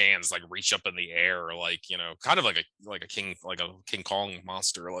these hands like reach up in the air, like, you know, kind of like a King Kong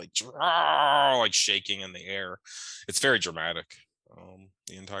monster, like shaking in the air. It's very dramatic,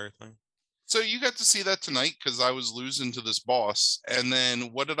 the entire thing. So you got to see that tonight because I was losing to this boss, and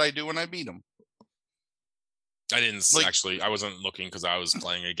then what did I do when I beat him? I didn't actually. I wasn't looking because I was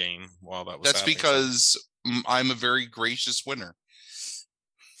playing a game while that was. That's because I'm a very gracious winner.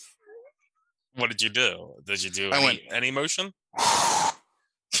 What did you do? Did you do any motion?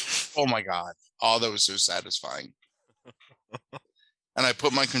 Oh my God. Oh, that was so satisfying. And I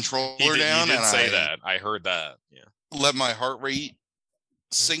put my controller down. You did say that. I heard that. Yeah. Let my heart rate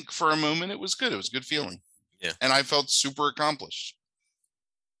sink for a moment. It was good. It was a good feeling. Yeah. And I felt super accomplished.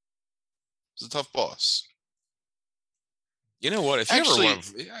 It's a tough boss. You know what? If you ever want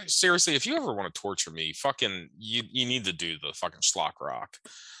to, seriously, if you ever want to torture me, fucking, you need to do the fucking Schlock Rock.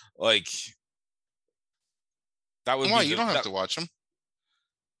 Like, that would be. You don't have to watch them.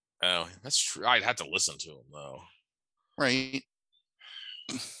 Oh, that's true. I'd have to listen to them though. Right.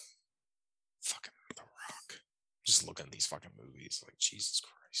 Fucking The Rock. Just looking at these fucking movies, like Jesus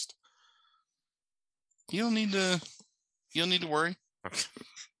Christ. You don't need to worry. Okay.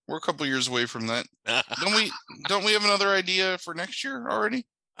 We're a couple years away from that. Don't we have another idea for next year already?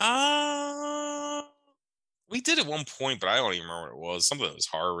 We did at one point, but I don't even remember what it was. Something that was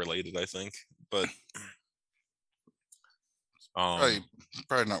horror related, I think. But probably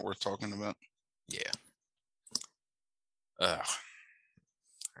not worth talking about. Yeah. All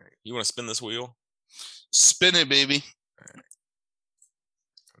right. You want to spin this wheel? Spin it, baby. All right.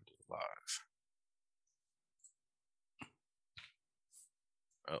 I'll do it live.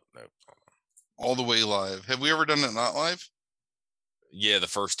 Oh, no. All the way live. Have we ever done it not live? Yeah, the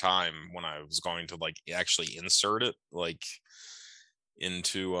first time when I was going to like actually insert it like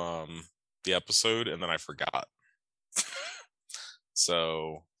into the episode, and then I forgot.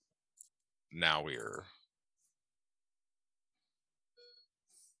 So now we're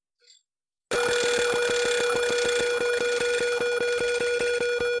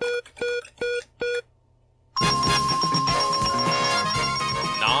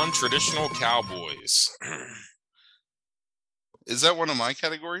non-traditional cowboys. Is that one of my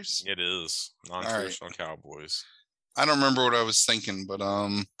categories? It is. Non-traditional cowboys. I don't remember what I was thinking, but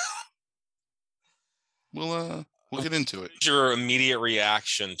we'll We'll get into it. What's your immediate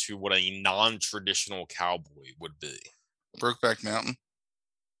reaction to what a non-traditional cowboy would be? Brokeback Mountain.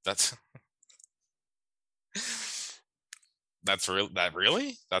 That's real. That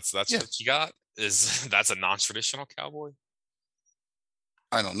really? That's Yeah. what you got? That's a non-traditional cowboy?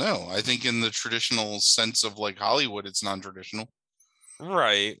 I don't know. I think in the traditional sense of like Hollywood, it's non-traditional.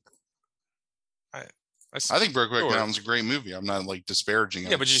 Right. I think Brokeback Mountain's a great movie. I'm not like disparaging.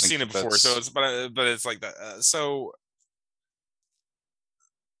 Yeah, but you've seen it before, so it's but it's like that. So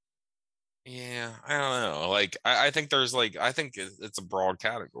yeah, I don't know. Like I think there's like I think it's a broad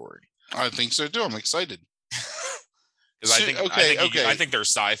category. I think so too. I'm excited. Because I think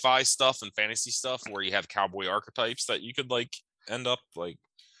there's sci-fi stuff and fantasy stuff where you have cowboy archetypes that you could like end up like.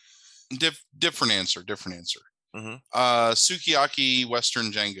 Different answer. Mm-hmm. Sukiyaki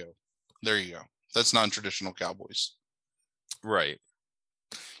Western Django. There you go. That's non-traditional cowboys. Right.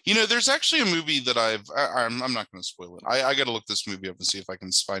 You know, there's actually a movie that I'm not going to spoil it. I got to look this movie up and see if I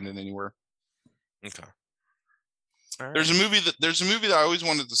can find it anywhere. Okay. Right. There's a movie that I always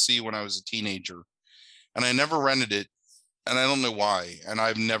wanted to see when I was a teenager, and I never rented it, and I don't know why, and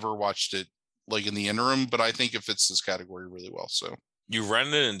I've never watched it like in the interim, but I think it fits this category really well. So you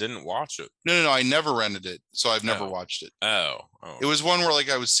rented it and didn't watch it? No, I never rented it, so I've never watched it. Oh. It was one where like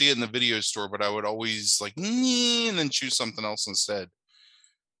I would see it in the video store, but I would always like and then choose something else instead.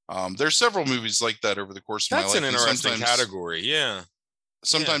 There's several movies like that over the course of my life. That's an interesting category. Yeah.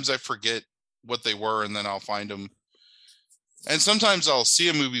 Sometimes I forget what they were, and then I'll find them. And sometimes I'll see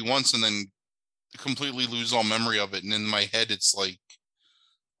a movie once and then completely lose all memory of it, and in my head it's like,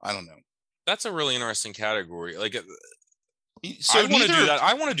 I don't know. That's a really interesting category. Like, so I want to do that.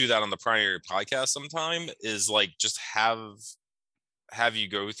 I want to do that on the primary podcast sometime. Is like just have you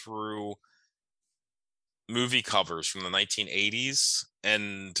go through movie covers from the 1980s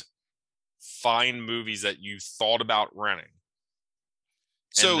and find movies that you thought about renting.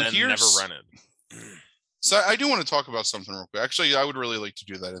 So and then never rented. So I do want to talk about something real quick. Actually, I would really like to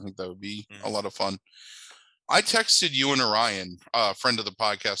do that. I think that would be a lot of fun. I texted you and Orion, a friend of the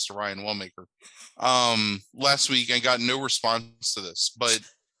podcast, Orion Wellmaker, last week and got no response to this. But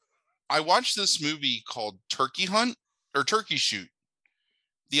I watched this movie called Turkey Hunt or Turkey Shoot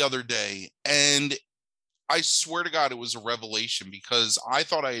the other day, and I swear to God, it was a revelation because I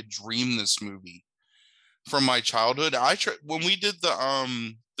thought I had dreamed this movie from my childhood. When we did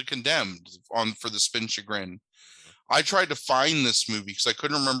the Condemned for the Spin Chagrin, I tried to find this movie because I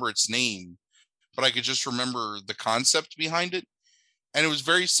couldn't remember its name, but I could just remember the concept behind it, and it was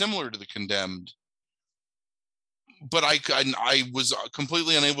very similar to the Condemned. But I was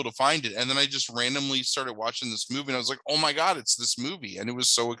completely unable to find it, and then I just randomly started watching this movie, and I was like, "Oh my God, it's this movie!" And it was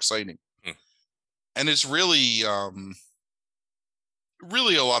so exciting. And it's really,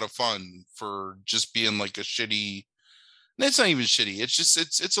 really a lot of fun for just being like a shitty. It's not even shitty. It's just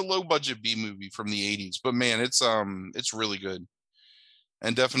it's a low budget B movie from the 80s. But man, it's really good,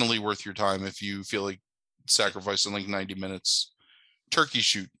 and definitely worth your time if you feel like sacrificing like 90 minutes. Turkey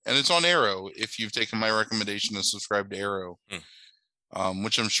Shoot, and it's on Arrow. If you've taken my recommendation to subscribe to Arrow,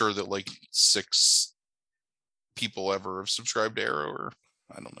 which I'm sure that like 6 people ever have subscribed to Arrow, or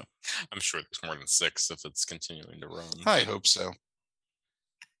I don't know. I'm sure there's more than 6 if it's continuing to run. I hope so.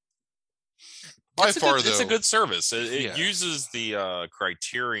 It's a good service. It uses the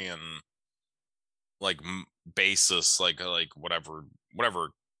Criterion like basis, like whatever.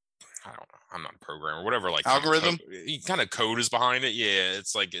 I don't know. I'm not a programmer. Whatever, like algorithm. Kind of code is behind it. Yeah,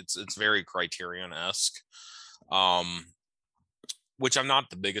 it's like it's very Criterion-esque, which I'm not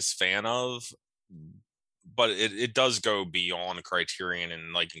the biggest fan of. But it does go beyond Criterion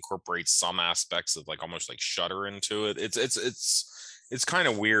and like incorporates some aspects of like almost like Shudder into it. It's kind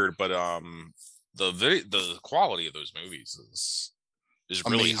of weird, but the quality of those movies is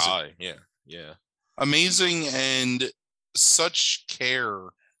really high. Yeah. Amazing, and such care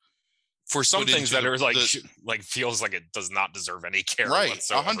for some things that are like feels like it does not deserve any care. Right,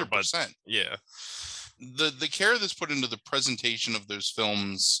 whatsoever. 100%. Yeah, the care that's put into the presentation of those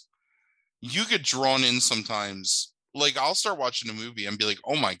films. You get drawn in sometimes. Like I'll start watching a movie and be like,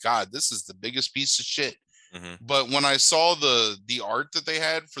 "Oh my God, this is the biggest piece of shit." Mm-hmm. But when I saw the art that they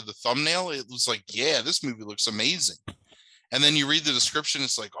had for the thumbnail, it was like, "Yeah, this movie looks amazing." And then you read the description,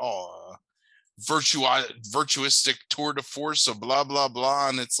 it's like, "Oh, virtuistic tour de force of blah blah blah,"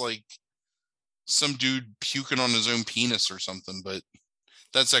 and it's like some dude puking on his own penis or something. But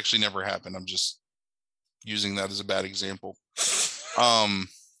that's actually never happened. I'm just using that as a bad example.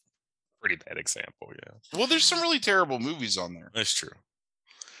 Pretty bad example, yeah. Well, there's some really terrible movies on there. That's true.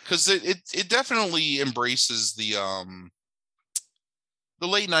 Because it definitely embraces the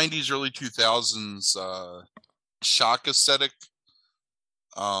late 90s, early 2000s shock aesthetic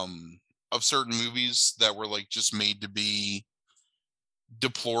of certain movies that were like just made to be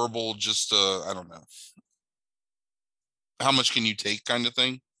deplorable, just I don't know, how much can you take kind of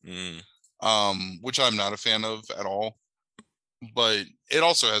thing. Which I'm not a fan of at all. But it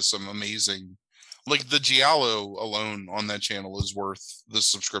also has some amazing, like the Giallo alone on that channel is worth the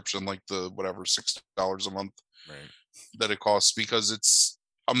subscription, like the whatever $6 a month that it costs, because it's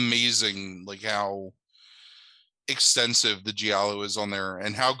amazing like how extensive the Giallo is on there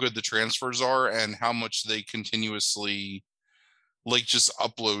and how good the transfers are and how much they continuously like just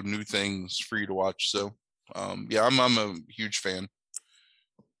upload new things for you to watch. So yeah, I'm a huge fan.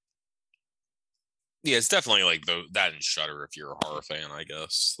 Yeah, it's definitely like that and Shudder if you're a horror fan, I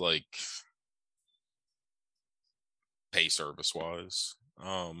guess. Like pay service wise,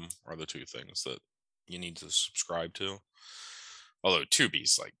 are the two things that you need to subscribe to. Although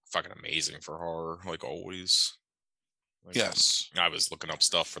Tubi's like fucking amazing for horror, like always. Like, yes, I was looking up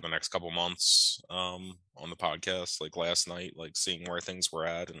stuff for the next couple months on the podcast, like last night, like seeing where things were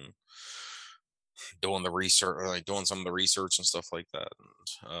at and doing the research, like doing some of the research and stuff like that. And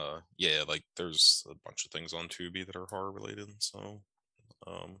yeah, like there's a bunch of things on Tubi that are horror related. So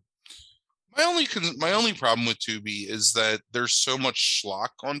my only problem with Tubi is that there's so much schlock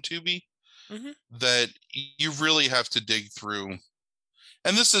on Tubi that you really have to dig through.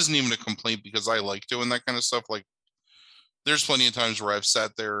 And this isn't even a complaint because I like doing that kind of stuff. Like there's plenty of times where I've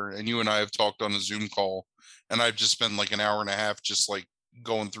sat there and you and I have talked on a Zoom call and I've just spent like an hour and a half just like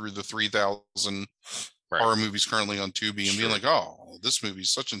going through the 3,000 horror movies currently on Tubi and being like, oh, this movie's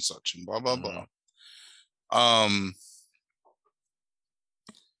such and such and blah, blah, blah.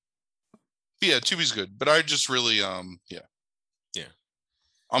 Yeah, Tubi's good, but I just really, yeah.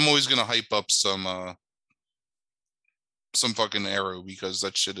 I'm always going to hype up some fucking Arrow because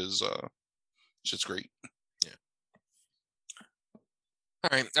that shit's great. All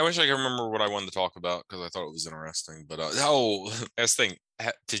right. I wish I could remember what I wanted to talk about because I thought it was interesting. But last thing,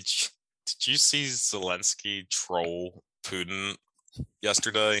 did you see Zelensky troll Putin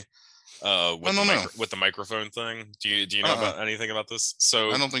yesterday? With the microphone thing. Do you know about anything about this?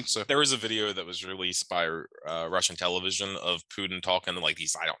 So I don't think so. There was a video that was released by Russian television of Putin talking to like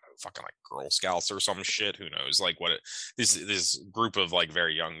these, I don't know, fucking like Girl Scouts or some shit. Who knows? Like this group of like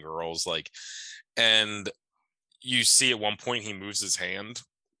very young girls, like, and you see at one point he moves his hand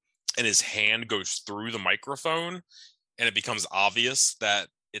and his hand goes through the microphone and it becomes obvious that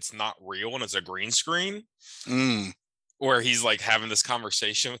it's not real and it's a green screen where he's like having this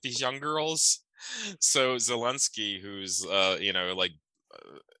conversation with these young girls. So Zelensky, who's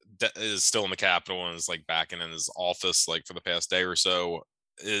is still in the Capitol and is like back in his office like for the past day or so,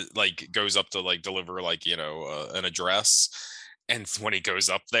 it like goes up to like deliver like an address. And when he goes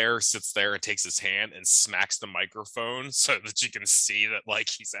up there, sits there and takes his hand and smacks the microphone so that you can see that like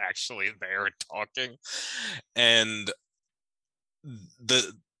he's actually there and talking. And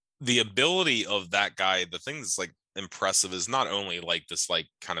the ability of that guy, the thing that's like impressive is not only like this like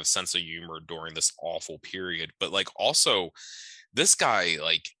kind of sense of humor during this awful period, but like also this guy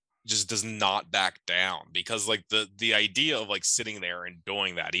like just does not back down, because like the idea of like sitting there and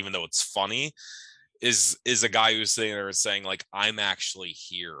doing that, even though it's funny, is a guy who's sitting there and saying like, I'm actually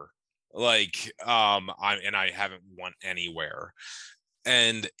here, like I haven't went anywhere.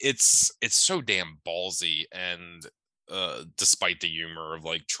 And it's so damn ballsy, and despite the humor of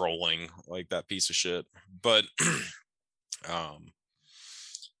like trolling like that piece of shit. But if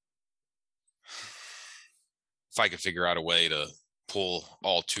I could figure out a way to pull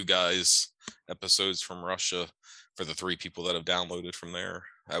all Two Guys episodes from Russia for the 3 people that have downloaded from there,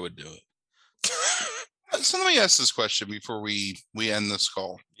 I would do it. So let me ask this question before we end this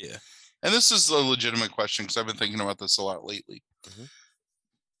call. Yeah. And this is a legitimate question because I've been thinking about this a lot lately.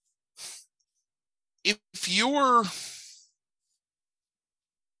 If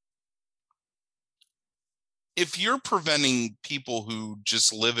you're preventing people who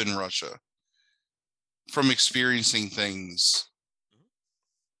just live in Russia from experiencing things,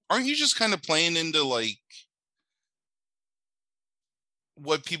 aren't you just kind of playing into like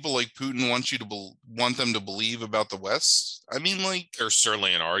what people like Putin want them to believe about the West? I mean, like, there's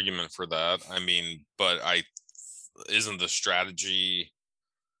certainly an argument for that. I mean, but isn't the strategy?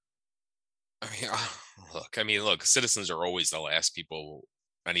 I mean, look, citizens are always the last people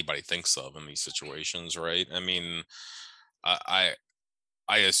anybody thinks of in these situations, right? I mean, I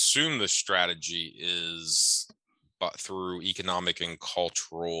assume the strategy is, but through economic and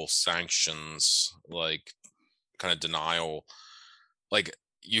cultural sanctions, like kind of denial. Like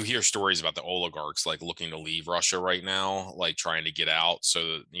you hear stories about the oligarchs like looking to leave Russia right now, like trying to get out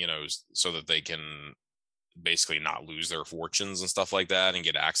so that so that they can basically not lose their fortunes and stuff like that and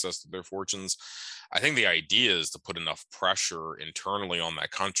get access to their fortunes. I think the idea is to put enough pressure internally on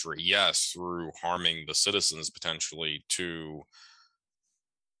that country, yes, through harming the citizens potentially, to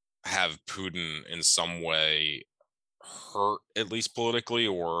have Putin in some way hurt, at least politically,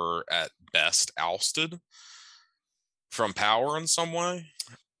 or at best ousted from power in some way.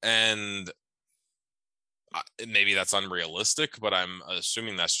 And maybe that's unrealistic, but I'm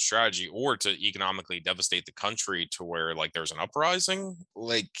assuming that's a strategy, or to economically devastate the country to where like there's an uprising,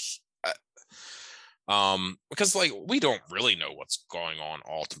 like because like we don't really know what's going on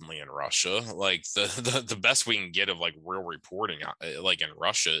ultimately in Russia. Like the best we can get of like real reporting like in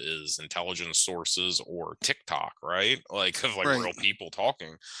Russia is intelligence sources or TikTok, right? Like of like Right. real people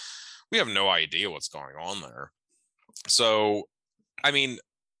talking. We have no idea what's going on there. So I mean,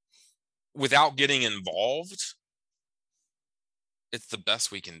 without getting involved, it's the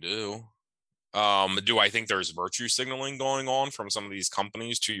best we can do. Do I think there's virtue signaling going on from some of these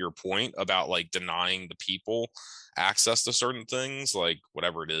companies, to your point about like denying the people access to certain things, like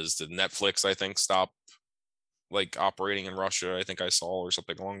whatever it is? Did Netflix, I think, stop like operating in Russia? I think I saw, or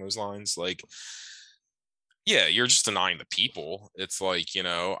something along those lines. Like, yeah, you're just denying the people. It's like, you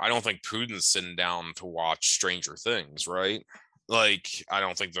know, I don't think Putin's sitting down to watch Stranger Things, right? Like, I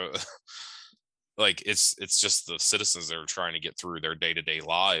don't think the like it's just the citizens that are trying to get through their day-to-day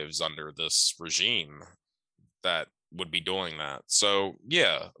lives under this regime that would be doing that. So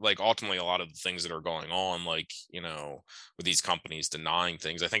yeah, like ultimately a lot of the things that are going on, like, you know, with these companies denying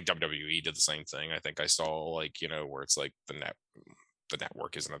things, I think WWE did the same thing. I think I saw, like, you know, where it's like the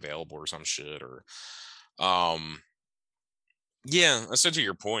network isn't available or some shit, or yeah, essentially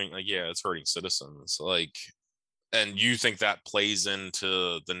your point, like, yeah, it's hurting citizens, like, and you think that plays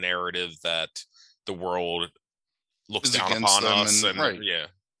into the narrative that the world looks Is down against upon them, us, and and right.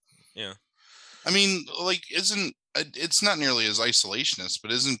 yeah. I mean, like, isn't it's not nearly as isolationist,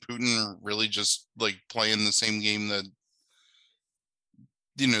 but isn't Putin really just like playing the same game that,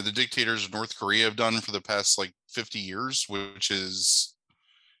 you know, the dictators of North Korea have done for the past like 50 years, which is,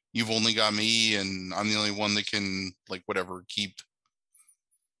 you've only got me and I'm the only one that can, like, whatever, keep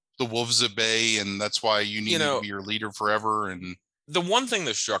the wolves at bay, and that's why you need You me to know, be your leader forever. And the one thing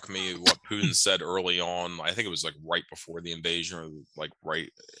that struck me, what Putin said early on, I think it was like right before the invasion, or like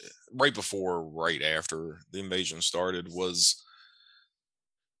right before, right after the invasion started, was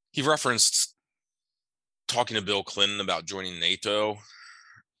he referenced talking to Bill Clinton about joining NATO,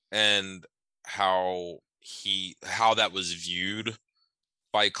 and how that was viewed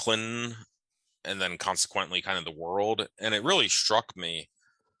by Clinton, and then consequently kind of the world. And it really struck me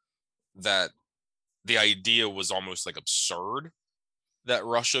that the idea was almost like absurd that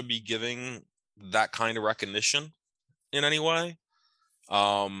Russia be giving that kind of recognition in any way.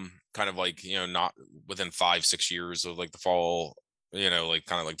 Kind of like, you know, not within 5-6 years of like the fall, you know, like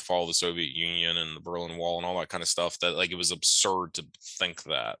kind of like the fall of the Soviet Union and the Berlin Wall and all that kind of stuff, that like it was absurd to think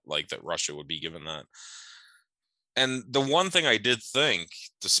that like that Russia would be given that. And the one thing I did think,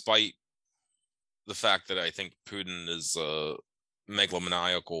 despite the fact that I think Putin is a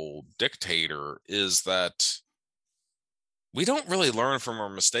megalomaniacal dictator, is that we don't really learn from our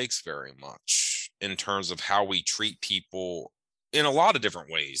mistakes very much in terms of how we treat people in a lot of different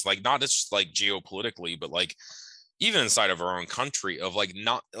ways, like not just like geopolitically, but like even inside of our own country, of like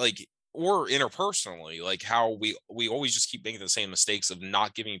not like, or interpersonally, like how we always just keep making the same mistakes of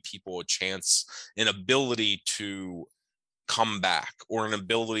not giving people a chance, an ability to come back, or an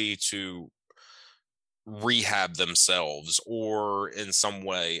ability to rehab themselves or in some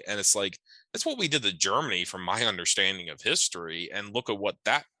way. And it's like, that's what we did to Germany from my understanding of history, and look at what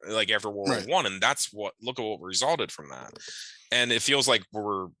that, like after World right, War One, and that's what, look at what resulted from that. And it feels like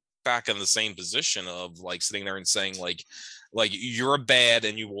we're back in the same position of like sitting there and saying like you're bad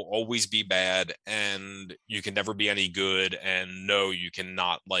and you will always be bad, and you can never be any good, and no, you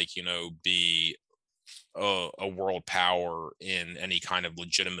cannot, like, you know, be a world power in any kind of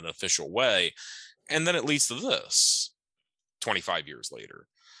legitimate official way. And then it leads to this 25 years later.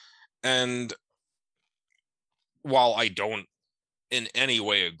 And while I don't in any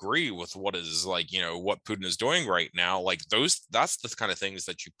way agree with what is, like, you know, what Putin is doing right now, like that's the kind of things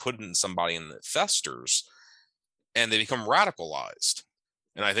that you put in somebody and that festers and they become radicalized.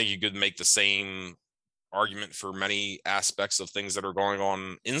 And I think you could make the same argument for many aspects of things that are going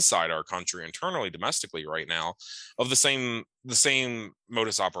on inside our country, internally, domestically right now, of the same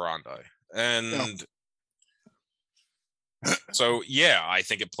modus operandi. yeah. And so, yeah, I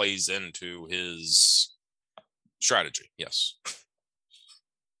think it plays into his strategy. Yes.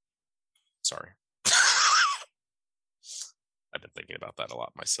 Sorry. I've been thinking about that a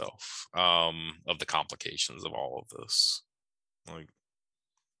lot myself. Of the complications of all of this. Like,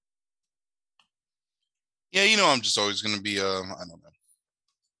 yeah, you know, I'm just always going to be, I don't know.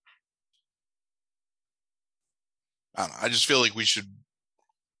 I just feel like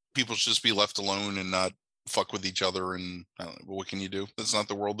people should just be left alone and not fuck with each other. And I don't know, what can you do? That's not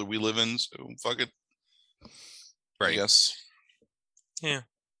the world that we live in. So fuck it. right. I guess. Yeah.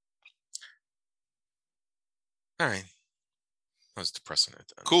 All right. That was depressing.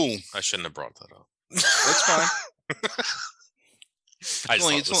 Cool. I shouldn't have brought that up. That's fine. I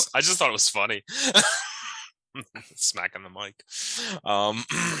just thought it was funny. Smacking the mic. All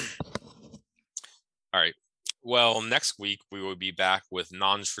right. Well, next week we will be back with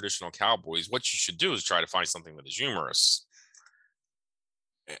non-traditional cowboys. What you should do is try to find something that is humorous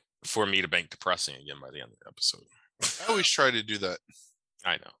for me to make depressing again by the end of the episode. I always try to do that.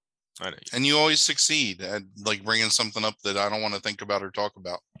 I know. And you always succeed at like bringing something up that I don't want to think about or talk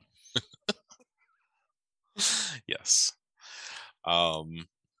about. Yes. Well,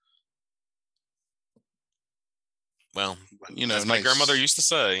 you know, as my grandmother used to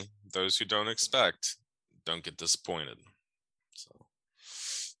say, those who don't expect don't get disappointed. So,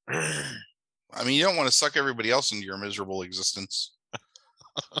 I mean, you don't want to suck everybody else into your miserable existence.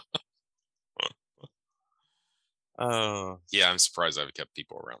 Yeah, I'm surprised I've kept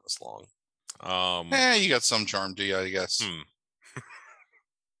people around this long. You got some charm to you, I guess.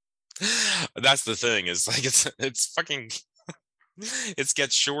 That's the thing, is like it's fucking it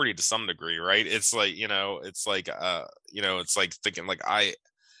gets shorty to some degree, right? It's like, it's like it's like thinking like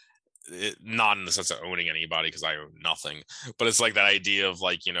not in the sense of owning anybody, because I own nothing, but it's like that idea of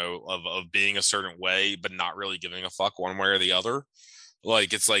like, of being a certain way but not really giving a fuck one way or the other.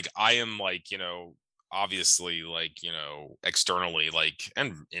 Like, it's like I am like, obviously, like, externally, like,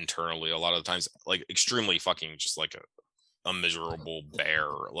 and internally a lot of the times, like, extremely fucking just like a miserable bear,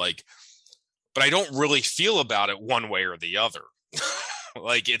 like, but I don't really feel about it one way or the other.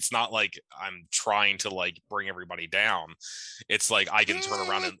 Like, it's not like I'm trying to like bring everybody down. It's like I can turn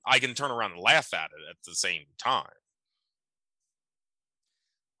around and laugh at it at the same time.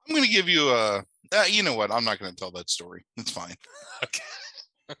 I'm going to give you you know what? I'm not going to tell that story. It's fine. Okay.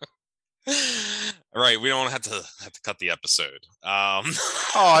 All right, we don't have to cut the episode. Oh,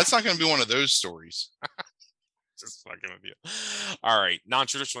 it's not going to be one of those stories. Just fucking with you. All right,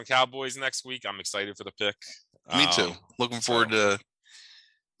 non-traditional cowboys next week. I'm excited for the pick. Me too. Looking forward to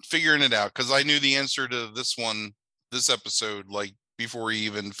figuring it out, because I knew the answer to this episode, like before we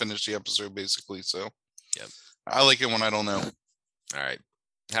even finished the episode, basically. So, yep. I like it when I don't know. All right.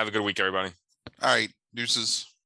 Have a good week, everybody. All right. Deuces.